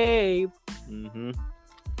name.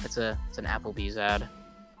 It's an Applebee's ad.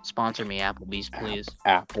 Sponsor me, Applebee's, please.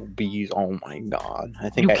 Applebee's, oh my god!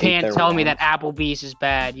 You can't tell me that Applebee's is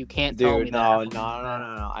bad. You can't tell me that.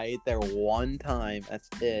 No. I ate there one time. That's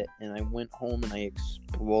it. And I went home and I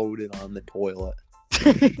exploded on the toilet.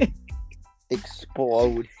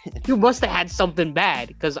 Exploded. You must have had something bad,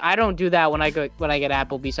 because I don't do that when I get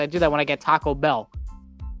Applebee's. I do that when I get Taco Bell.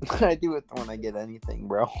 I do it when I get anything,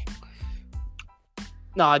 bro.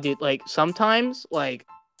 Nah, dude. Like sometimes, like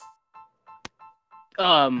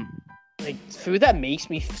food that makes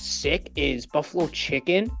me sick is buffalo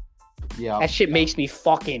chicken. Yeah. That shit makes me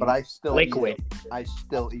fucking but I still liquid. I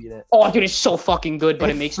still eat it. Oh, dude, it's so fucking good, but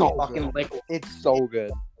it makes me fucking liquid. It's so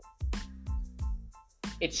good.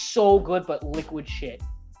 It's so good, but liquid shit.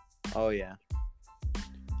 Oh, yeah.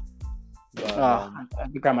 But, I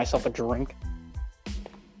have to grab myself a drink.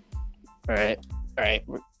 All right.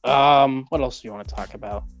 What else do you want to talk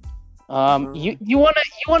about? You want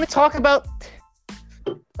to talk about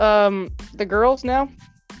the girls now?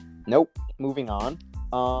 Nope. Moving on.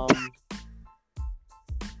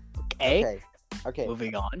 Okay.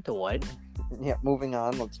 Moving on to what? Yeah, moving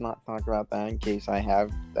on. Let's not talk about that in case I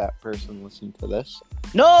have that person listen to this.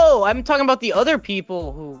 No, I'm talking about the other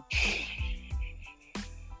people who...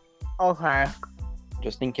 Okay.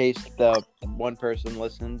 Just in case the one person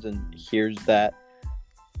listens and hears that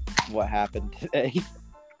what happened today.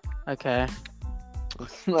 Okay.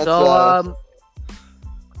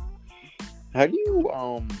 How do you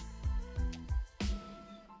I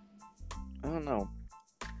don't know.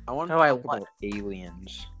 I want to talk about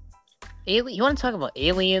aliens. You want to talk about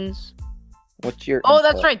aliens? What's your input?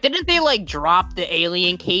 That's right. Didn't they like drop the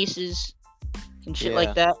alien cases and shit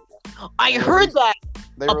like that? I heard that.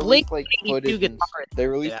 They released like footage. They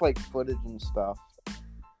released like footage and stuff.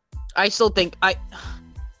 I still think I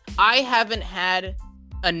haven't had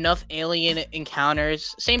enough alien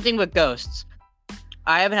encounters. Same thing with ghosts.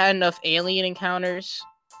 I haven't had enough alien encounters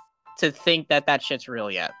to think that shit's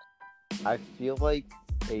real yet. I feel like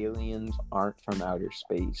aliens aren't from outer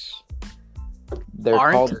space. They're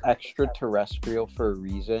called extraterrestrial for a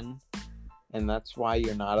reason. And that's why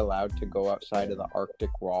you're not allowed to go outside of the Arctic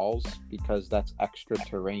walls, because that's extra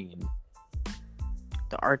terrain.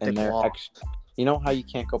 The Arctic walls. You know how you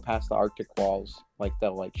can't go past the Arctic walls? Like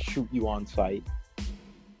they'll like shoot you on sight.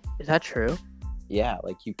 Is that true? Yeah,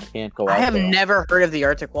 like you can't go out I have there. never heard of the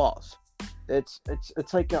Arctic walls. It's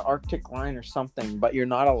like an Arctic line or something, but you're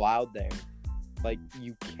not allowed there. Like,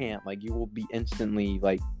 you can't. Like, you will be instantly,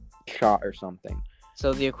 like, shot or something.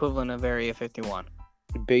 So the equivalent of Area 51.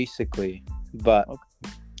 Basically. But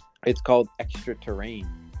it's called extraterranean.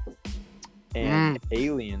 And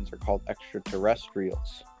aliens are called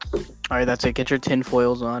extraterrestrials. Alright, that's it. Get your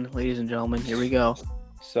tinfoils on, ladies and gentlemen. Here we go.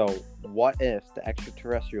 So, what if the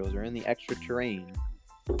extraterrestrials are in the extraterranean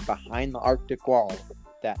behind the Arctic wall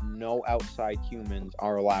that no outside humans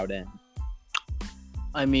are allowed in?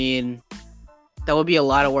 I mean, that would be a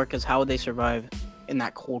lot of work, because how would they survive in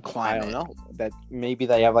that cold climate? I don't know. That maybe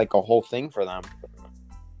they have like a whole thing for them.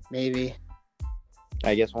 Maybe.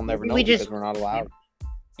 I guess we'll never know because we're not allowed.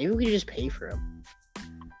 Maybe we could just pay for them.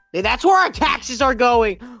 That's where our taxes are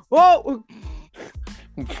going! Whoa!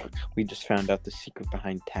 We just found out the secret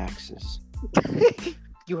behind taxes.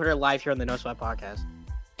 You heard it live here on the No Sweat podcast.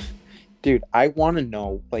 Dude, I want to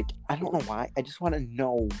know, like, I don't know why. I just want to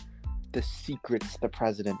know the secrets the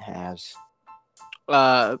president has.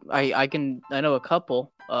 I know a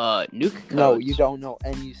couple. Nuke codes. No, you don't know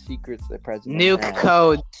any secrets the president Nuke has.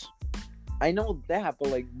 codes. I know that, but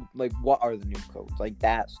like, what are the nuke codes? Like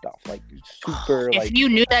that stuff, like super. If you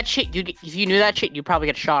knew that shit, you'd probably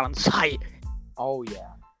get shot on sight. Oh yeah.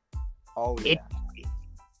 Oh yeah.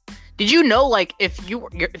 Did you know, like, if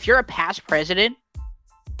you're a past president,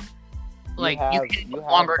 like you can no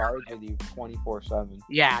longer guards with you 24/7.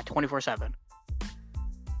 Yeah, 24/7.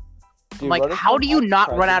 Like, how do you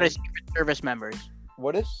not run out of Secret Service members?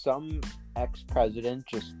 What if some ex-president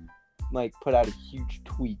just like put out a huge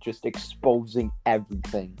tweet just exposing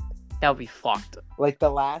everything? That would be fucked. Like the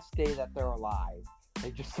last day that they're alive,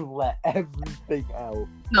 they just let everything out.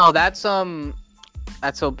 No, that's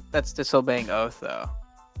disobeying oath though,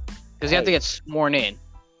 because you have to get sworn in.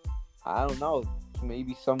 I don't know.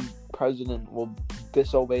 Maybe some president will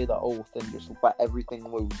disobey the oath and just let everything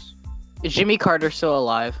loose. Is Jimmy Carter still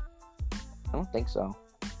alive? I don't think so.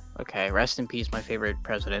 Okay, rest in peace, my favorite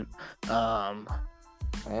president. I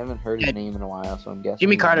haven't heard his name in a while, so I'm guessing.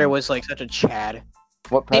 Jimmy Carter was like such a Chad.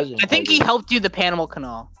 What president? I think he helped do the Panama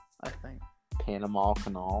Canal. I think. Panama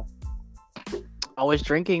Canal. I was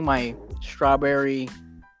drinking my strawberry.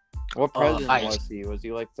 What president was he? Was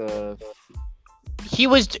he like the? He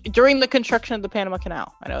was during the construction of the Panama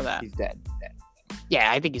Canal. I know that. He's dead.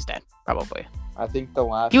 Yeah, I think he's dead. Probably. I think the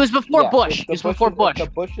last. He was before Bush. He was before Bush. The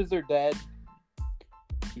Bushes are dead.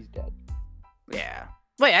 He's dead. Yeah.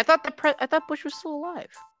 Wait, I thought Bush was still alive.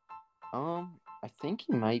 I think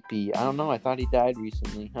he might be. I don't know. I thought he died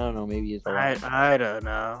recently. I don't know. Maybe he's alive. I don't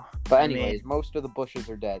know. But anyways, most of the Bushes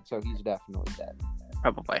are dead, so he's definitely dead.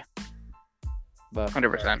 Probably. But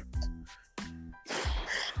 100%.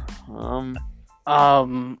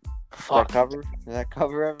 Fuck. Did that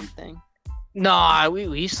cover everything? Nah,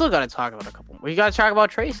 we still gotta talk about a couple. We gotta talk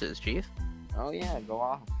about traces, Chief. Oh yeah, go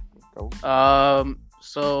off. Go.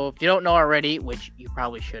 So if you don't know already, which you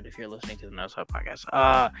probably should if you're listening to the No Sweat podcast,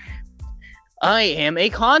 I am a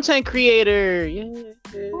content creator. Yay.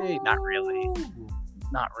 Not really,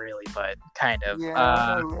 but kind of.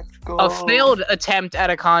 Yeah, let's go. A failed attempt at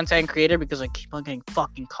a content creator because I keep on getting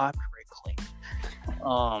fucking copyright claimed.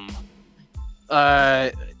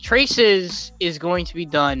 Traces is going to be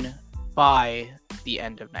done by the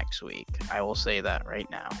end of next week. I will say that right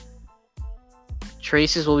now.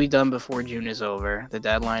 Traces will be done before June is over. The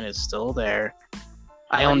deadline is still there.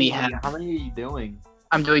 How many are you doing?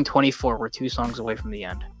 I'm doing 24. We're 2 songs away from the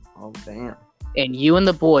end. Oh, damn. And you and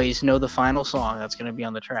the boys know the final song that's going to be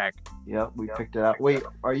on the track. Yep, we picked it out. Wait,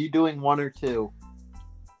 are you doing 1 or 2?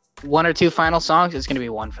 1 or 2 final songs? It's going to be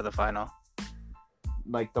 1 for the final.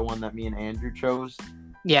 Like the one that me and Andrew chose?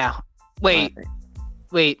 Yeah. Wait,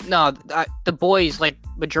 no, the boys, like,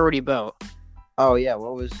 majority vote. Oh, yeah,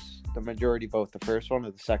 what was the majority vote? The first one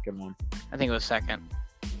or the second one? I think it was second.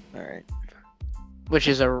 Alright. Which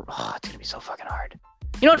is it's gonna be so fucking hard.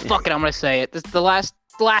 You know what? Fuck it, I'm gonna say it. The last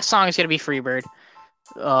song is gonna be Freebird.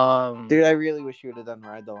 Dude, I really wish you would have done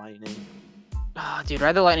Ride the Lightning. Dude,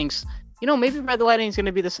 Ride the Lightning's... You know, maybe Ride the Lightning's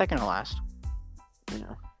gonna be the second to last.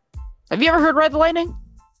 Yeah. Have you ever heard Ride the Lightning?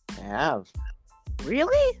 I have.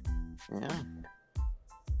 Really? Yeah.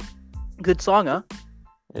 Good song, huh?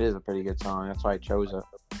 It is a pretty good song. That's why I chose it.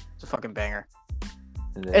 It's a fucking banger.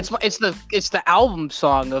 It's the album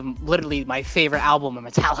song of literally my favorite album of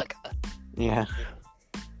Metallica. Yeah.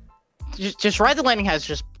 Just Ride the Lightning has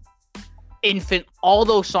just infinite. All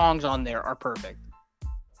those songs on there are perfect.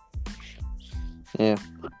 Yeah.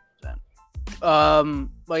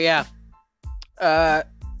 But yeah.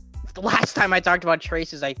 The last time I talked about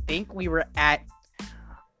Traces, I think we were at.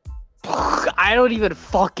 I don't even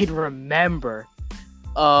fucking remember.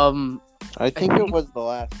 I think it was the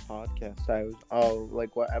last podcast I was. Oh,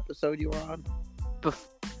 like what episode you were on?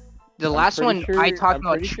 The last one I talked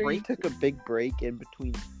about. I'm pretty sure you took a big break in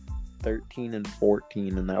between 13 and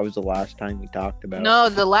 14, and that was the last time we talked about. No,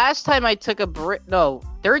 the last time I took a break. No,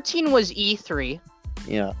 13 was E3.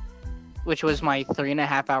 Yeah. Which was my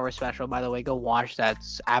 3.5-hour special, by the way. Go watch that.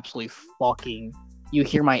 It's absolutely fucking... You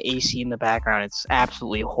hear my AC in the background. It's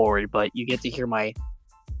absolutely horrid, but you get to hear my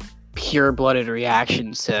pure-blooded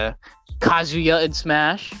reactions to Kazuya and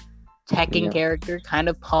Smash. Tekken character. Kind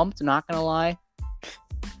of pumped, not gonna lie.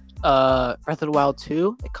 Breath of the Wild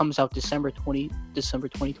 2. It comes out December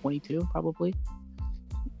 2022, probably.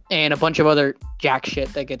 And a bunch of other jack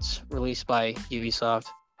shit that gets released by Ubisoft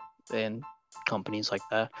and companies like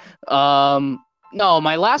that. No,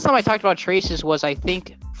 my last time I talked about Traces was, I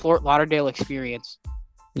think, Fort Lauderdale Experience.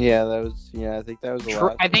 Yeah, that was. Yeah, I think that was the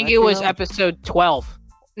last. I think it was episode 12.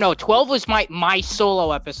 No, 12 was my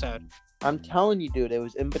solo episode. I'm telling you, dude, it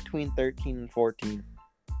was in between 13 and 14.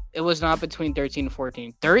 It was not between 13 and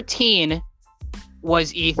 14. 13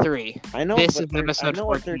 was E3. I know. This is episode I know 14.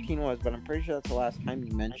 what 13 was, but I'm pretty sure that's the last time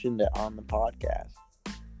you mentioned it on the podcast.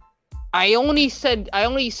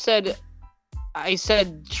 I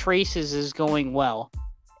said Traces is going well,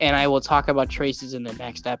 and I will talk about Traces in the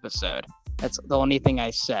next episode. That's the only thing I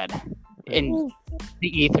said in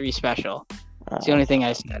the E3 special. It's the only thing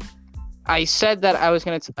I said. I said that I was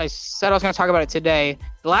gonna talk about it today.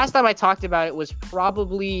 The last time I talked about it was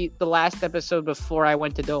probably the last episode before I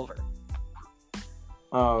went to Dover.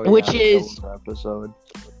 Oh, yeah, which is episode.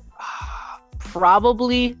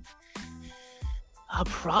 Probably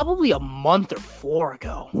a month or 4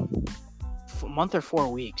 ago. A month or 4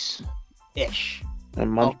 weeks ish. A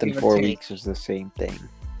month and 4 weeks is the same thing.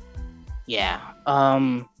 Yeah.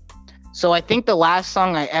 So I think the last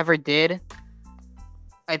song I ever did,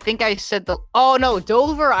 I think I said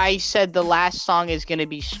Dover, I said the last song is going to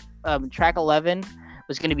be track 11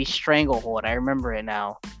 was going to be Stranglehold. I remember it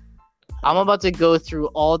now. I'm about to go through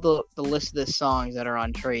all the list of the songs that are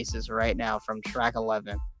on Traces right now from track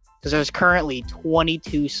 11, because there's currently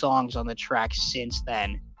 22 songs on the track since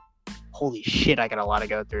then. Holy shit, I got a lot to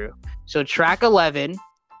go through. So track 11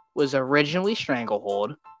 was originally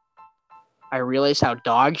Stranglehold. I realized how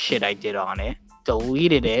dog shit I did on it,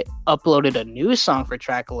 deleted it, uploaded a new song for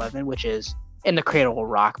track 11, which is In the Cradle Will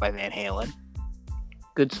Rock by Van Halen.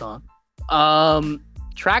 Good song.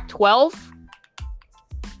 Track 12,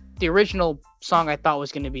 the original song I thought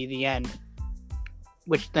was going to be the end,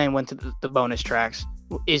 which then went to the bonus tracks,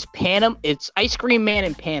 is It's Ice Cream Man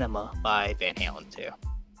in Panama by Van Halen 2.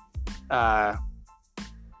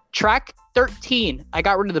 Track 13, I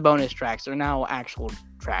got rid of the bonus tracks. They're now actual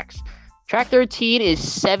tracks. Track 13 is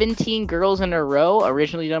 17 Girls in a Row,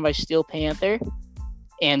 originally done by Steel Panther,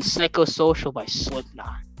 and Psychosocial by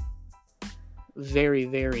Slipknot. Very,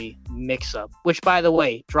 very mix-up. Which, by the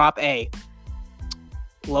way, drop A.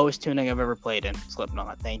 Lowest tuning I've ever played in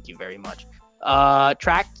Slipknot. Thank you very much.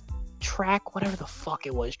 Track, whatever the fuck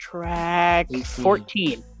it was. Track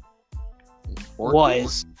 14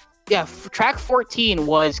 was... Yeah, track 14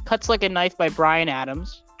 was Cuts Like a Knife by Bryan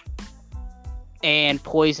Adams and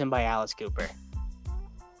Poison by Alice Cooper.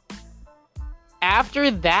 After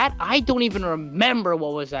that, I don't even remember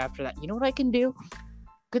what was after that. You know what I can do?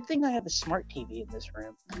 Good thing I have a smart TV in this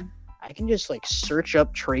room. I can just search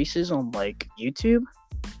up Traces on YouTube,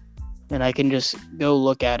 and I can just go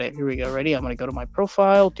look at it. Here we go. Ready? I'm gonna go to my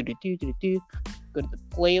profile. Go to the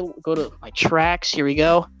play. Go to my tracks. Here we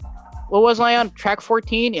go. What was I on? Track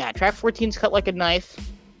 14? Yeah, track 14's Cut Like a Knife.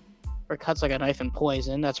 Or Cuts Like a Knife and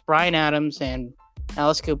Poison. That's Bryan Adams and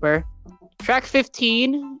Alice Cooper. Track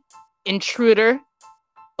 15, Intruder,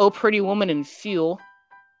 Oh Pretty Woman, and Fuel.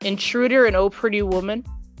 Intruder and Oh Pretty Woman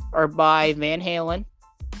are by Van Halen.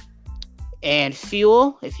 And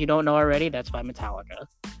Fuel, if you don't know already, that's by Metallica.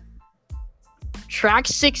 Track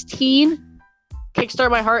 16,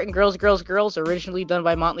 Kickstart My Heart and Girls, Girls, Girls, originally done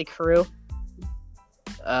by Motley Crue.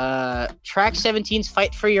 Track 17's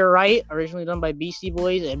Fight for Your Right, originally done by Beastie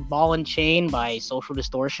Boys, and Ball and Chain by Social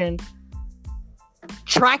Distortion.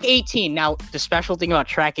 Track 18, now the special thing about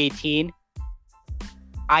track 18,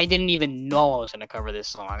 I didn't even know I was going to cover this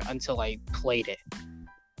song until I played it.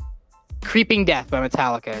 Creeping Death by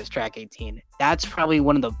Metallica is track 18. That's probably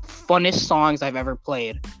one of the funnest songs I've ever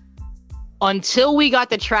played. Until we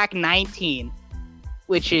got to track 19,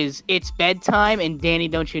 which is It's Bedtime and Danny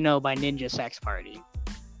Don't You Know by Ninja Sex Party.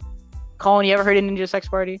 Collin, you ever heard of Ninja Sex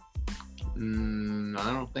Party? I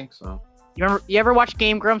don't think so. You ever watch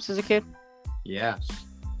Game Grumps as a kid? Yes.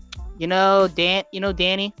 You know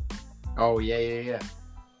Danny? Oh, yeah.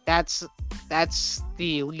 That's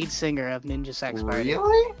the lead singer of Ninja Sex Party.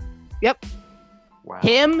 Really? Yep. Wow.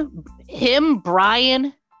 Him,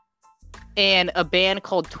 Brian, and a band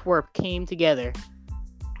called Twerp came together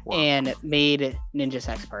Wow. and made Ninja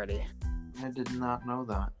Sex Party. I did not know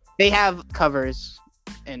that. They have covers,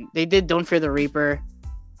 and they did "Don't Fear the Reaper."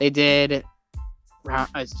 They did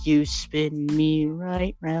 "You Spin Me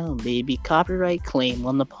Right Round," baby. Copyright claim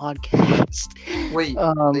on the podcast. Wait,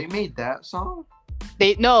 they made that song?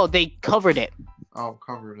 They covered it. Oh,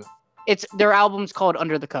 covered it. It's their album's called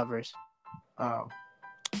Under the Covers. Oh.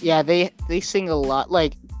 Yeah, they sing a lot.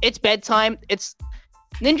 Like, it's bedtime. It's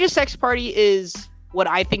Ninja Sex Party is what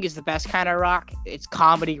I think is the best kind of rock. It's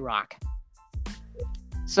comedy rock.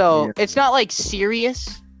 So it's not like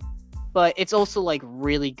serious, but it's also like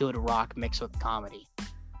really good rock mixed with comedy.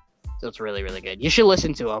 So it's really, really good. You should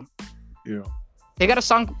listen to them. Yeah. They got a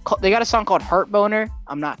song called Heart Boner.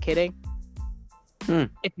 I'm not kidding.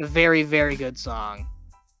 It's a very, very good song.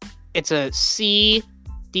 It's a C,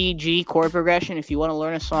 D, G chord progression. If you want to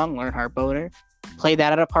learn a song, learn Heart Boner. Play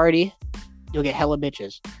that at a party. You'll get hella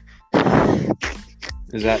bitches.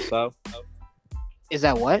 Is that so? Is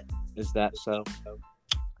that what? Is that so?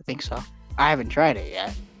 I think so. I haven't tried it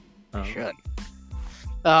yet. Oh. Should.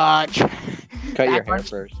 Cut your hair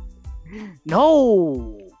first.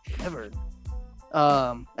 No, never.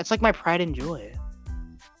 That's like my pride and joy.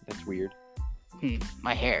 That's weird.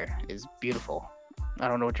 My hair is beautiful. I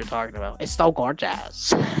don't know what you're talking about. It's so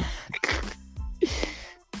gorgeous.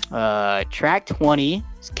 Track 20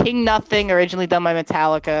 is King Nothing, originally done by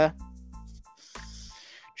Metallica.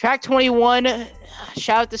 Track 21,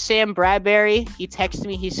 shout out to Sam Bradbury. He texted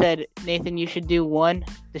me. He said, "Nathan, you should do one.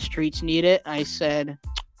 The streets need it." I said,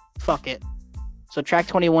 fuck it. So track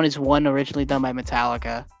 21 is one originally done by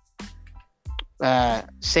Metallica.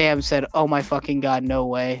 Sam said, "Oh my fucking God, no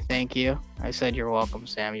way. Thank you." I said, "You're welcome,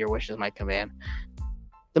 Sam. Your wish is my command."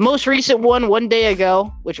 The most recent one day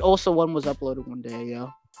ago, which also one was uploaded 1 day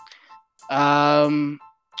ago.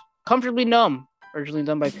 Comfortably Numb, originally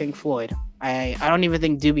done by Pink Floyd. I don't even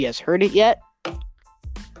think Doobie has heard it yet.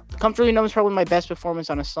 Comfortably Numb is probably my best performance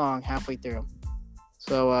on a song halfway through.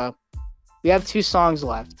 So we have 2 songs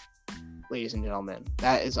left, ladies and gentlemen.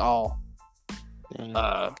 That is all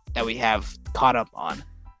that we have caught up on.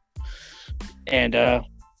 And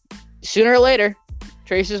sooner or later,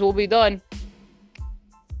 Traces will be done.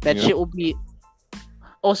 That shit will be...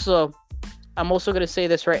 Also, I'm also going to say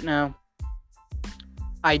this right now.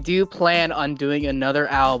 I do plan on doing another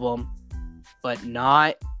album, but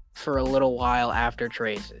not for a little while after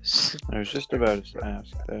Traces. I was just about to ask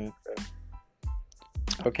that.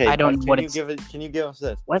 Okay, I don't know what it's... Can you give us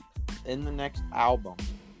this? What? In the next album,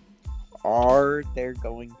 are there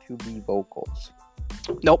going to be vocals?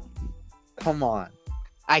 Nope. Come on.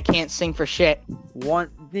 I can't sing for shit.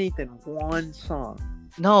 Nathan, one song.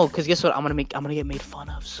 No, because guess what? I'm gonna get made fun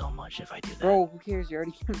of so much if I do that. Bro, who cares? You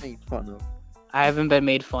already get made fun of. I haven't been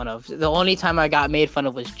made fun of. The only time I got made fun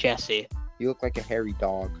of was Jesse. You look like a hairy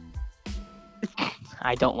dog.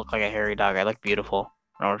 I don't look like a hairy dog. I look beautiful.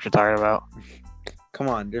 I don't know what you're talking about. Come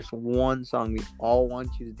on, there's one song we all want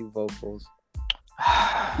you to do vocals.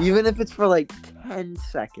 Even if it's for like 10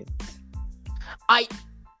 seconds.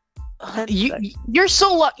 You're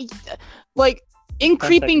so lucky. Like, in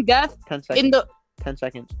Creeping Death, 10 seconds. in the... 10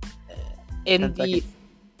 seconds. In 10 the... seconds.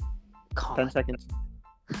 Collin, 10 seconds.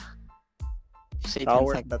 you say 10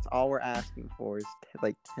 seconds. That's all we're asking for is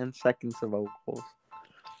like 10 seconds of vocals.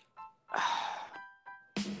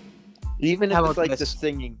 Even if How it's about like the this?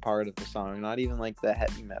 singing part of the song, not even like the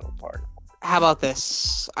heavy metal part. How about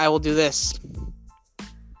this? I will do this.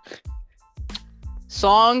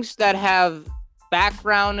 Songs that have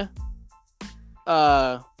background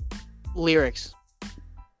lyrics.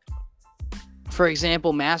 For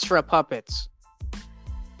example, Master of Puppets.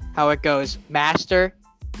 How it goes. Master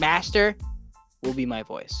will be my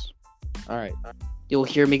voice. All right. You'll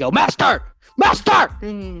hear me go, Master!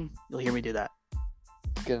 You'll hear me do that.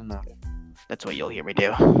 Good enough. That's what you'll hear me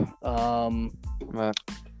do.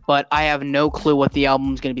 But I have no clue what the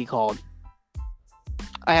album's going to be called.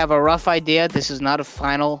 I have a rough idea. This is not a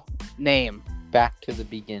final name. Back to the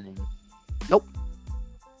beginning. Nope.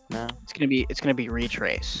 No. It's gonna be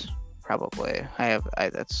Retrace, probably.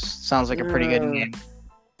 That sounds like a pretty good name.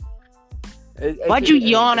 Why'd you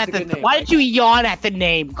yawn at the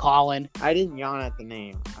name, Collin? I didn't yawn at the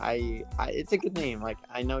name. It's a good name. Like,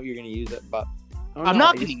 I know you're gonna use it, but I'm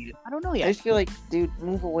not gonna use it. I don't know yet. I just feel like, dude,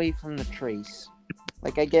 move away from the trace.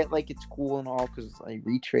 Like, I get like it's cool and all because like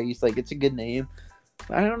Retrace, like it's a good name.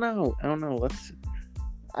 But I don't know.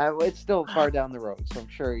 It's still far down the road, so I'm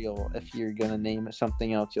sure if you're gonna name it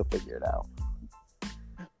something else, you'll figure it out.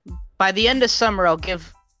 By the end of summer, I'll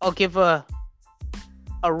give a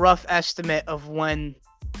rough estimate of when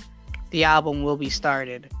the album will be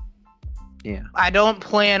started. Yeah. I don't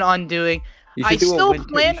plan on doing. You I should do still a winter.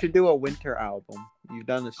 plan. You should do a winter album. You've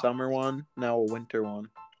done a summer one, now a winter one.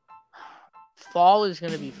 Fall is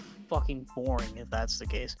gonna be fucking boring if that's the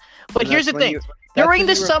case. But And here's the that's when thing: you- during the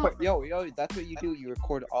that's when you summer, record- yo, that's what you do. You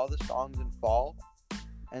record all the songs in fall,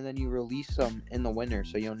 and then you release them in the winter.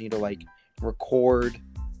 So you don't need to like record,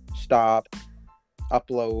 stop,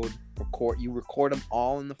 upload, record. You record them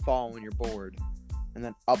all in the fall when you're bored, and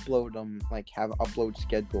then upload them. Like have an upload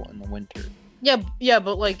schedule in the winter. yeah,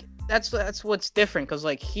 but like that's what's different because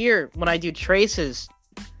like here when I do traces,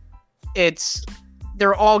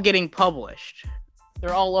 they're all getting published.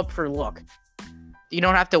 They're all up for look. You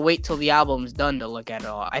don't have to wait till the album's done to look at it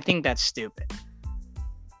all. I think that's stupid.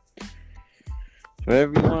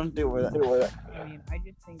 Whatever you want to do with it. I mean, I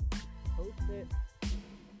just think post it.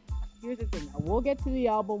 Here's the thing. I will get to the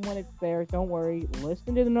album when it's there. Don't worry.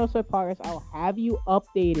 Listen to the No Sweat podcast. I'll have you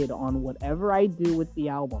updated on whatever I do with the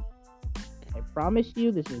album. I promise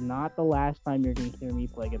you, this is not the last time you're going to hear me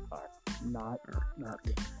play guitar. Not.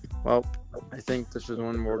 Well, I think this is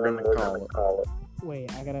when we're gonna call it.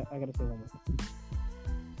 Wait, I gotta say one more thing.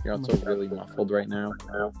 You're also really muffled right now.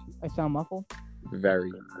 I sound muffled?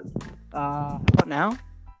 Very. What now?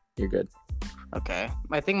 You're good. Okay.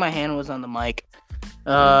 I think my hand was on the mic.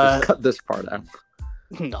 Just cut this part out.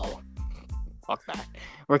 No. Fuck that.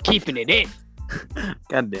 We're keeping it in.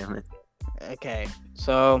 God damn it. Okay.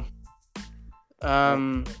 So,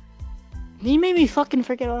 you made me fucking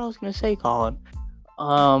forget what I was gonna say, Colin.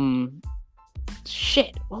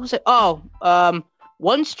 Shit. What was it? Oh,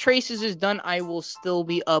 once Traces is done, I will still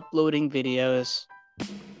be uploading videos.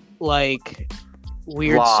 Like,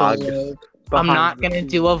 weird Vlogs. solo. I'm not gonna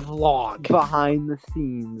do a vlog. Behind the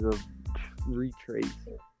scenes of Retrace.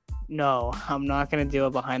 No, I'm not gonna do a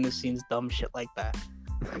behind the scenes dumb shit like that.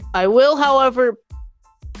 I will, however,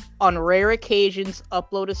 on rare occasions,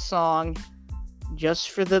 upload a song just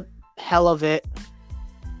for the hell of it.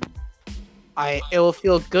 It will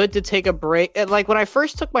feel good to take a break. And like when I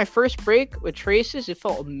first took my first break with Traces, it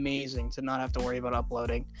felt amazing to not have to worry about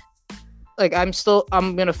uploading. Like I'm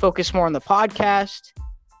gonna focus more on the podcast.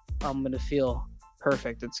 I'm gonna feel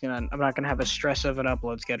perfect. I'm not gonna have a stress of an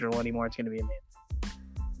upload schedule anymore. It's gonna be amazing.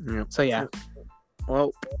 Yeah. So yeah.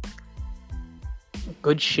 Well,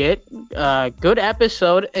 Good shit. Good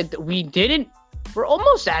episode. We're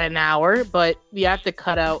almost at an hour, but we have to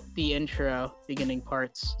cut out the intro beginning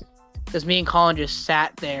parts. Because me and Colin just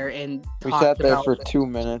sat there and we talked sat there about for it. 2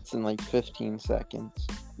 minutes and like 15 seconds.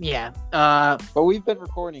 Yeah. But we've been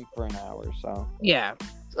recording for an hour, so. Yeah.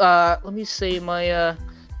 Let me say my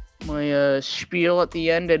spiel at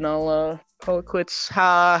the end, and I'll call it quits.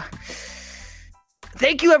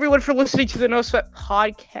 Thank you everyone for listening to the No Sweat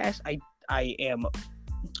podcast. I am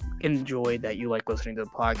enjoyed that you like listening to the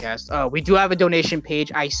podcast. We do have a donation page.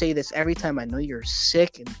 I say this every time. I know you're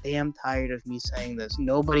sick and damn tired of me saying this.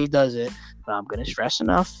 Nobody does it, but I'm gonna stress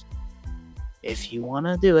enough. If you want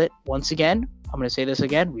to do it, once again, I'm gonna say this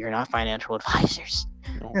again. We are not financial advisors.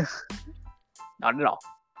 No. Not at all.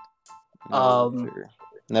 Sure.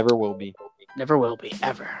 Never will be. Never will be,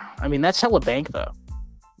 ever. I mean, that's hella bank, though.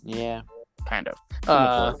 Yeah. Kind of. Too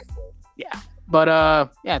much work. Yeah. But,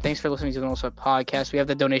 yeah, thanks for listening to the No Sweat podcast. We have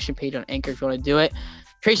the donation page on Anchor if you want to do it.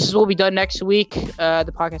 Traces will be done next week.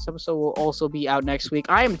 The podcast episode will also be out next week.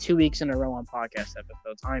 I am 2 weeks in a row on podcast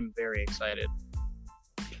episodes. I'm very excited.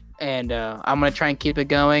 And I'm going to try and keep it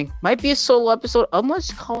going. Might be a solo episode,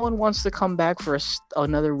 unless Colin wants to come back for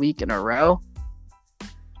another week in a row.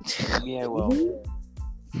 Yeah, well.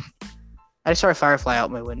 I just saw a firefly out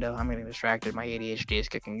my window. I'm getting distracted. My ADHD is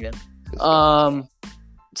kicking in.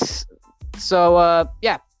 So,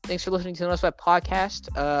 yeah. Thanks for listening to the No Sweat podcast.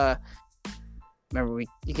 Remember,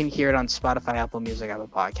 you can hear it on Spotify, Apple Music, Apple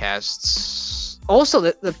Podcasts. Also,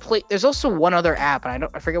 there's also one other app, and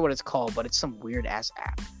I forget what it's called, but it's some weird ass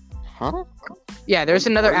app. Huh? Yeah, there's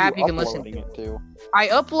another Where are app you can listen uploading to. it to? I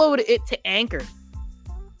upload it to Anchor,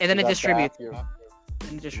 and then it That's the distributes. app you're-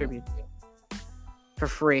 And it distributes for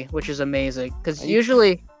free, which is amazing. Because Are you-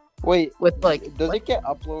 usually Wait, with like does it get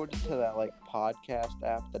uploaded to that like podcast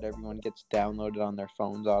app that everyone gets downloaded on their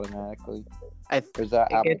phones automatically? Or is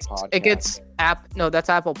that Apple Podcast? it gets app. No, that's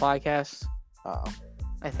Apple Podcasts. Oh.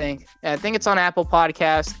 I think. Yeah, I think it's on Apple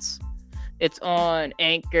Podcasts. It's on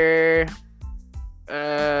Anchor,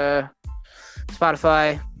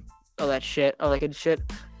 Spotify, all that shit, all that good shit.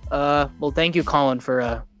 Well, thank you, Colin,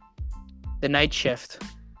 for the night shift.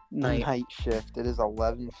 Night shift. It is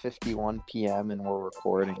 11:51 p.m. and we're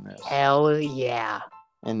recording this. Hell yeah.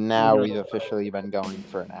 And now we've officially been going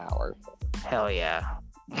for an hour. Hell yeah.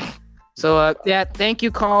 So, yeah, thank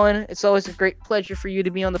you, Colin. It's always a great pleasure for you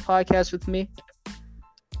to be on the podcast with me.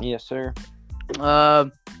 Yes, sir.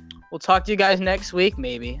 We'll talk to you guys next week,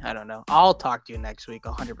 maybe. I don't know. I'll talk to you next week,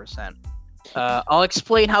 100%. I'll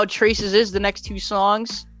explain how Traces is the next 2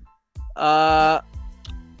 songs. I'll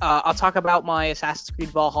talk about my Assassin's Creed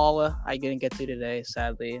Valhalla. I didn't get to today,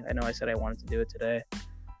 sadly. I know I said I wanted to do it today.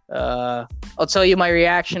 I'll tell you my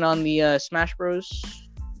reaction on the Smash Bros.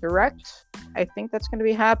 Direct. I think that's going to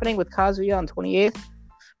be happening with Kazuya on 28th.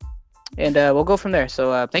 And we'll go from there.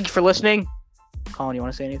 So thank you for listening. Collin, you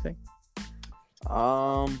want to say anything?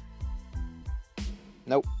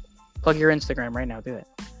 Nope. Plug your Instagram right now. Do it.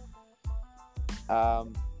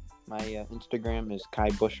 My Instagram is Kai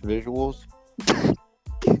Bush Visuals.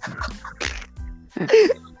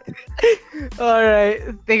 All right.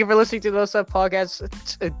 Thank you for listening to those podcasts.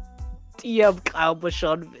 DM Kyle Bush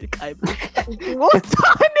on Kai Bush. What's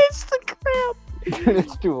on Instagram?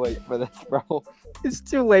 It's too late for this, bro. It's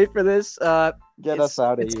too late for this. Get us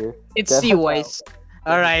out of here. It's C Weiss.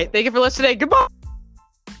 All right. Thank you for listening. Goodbye.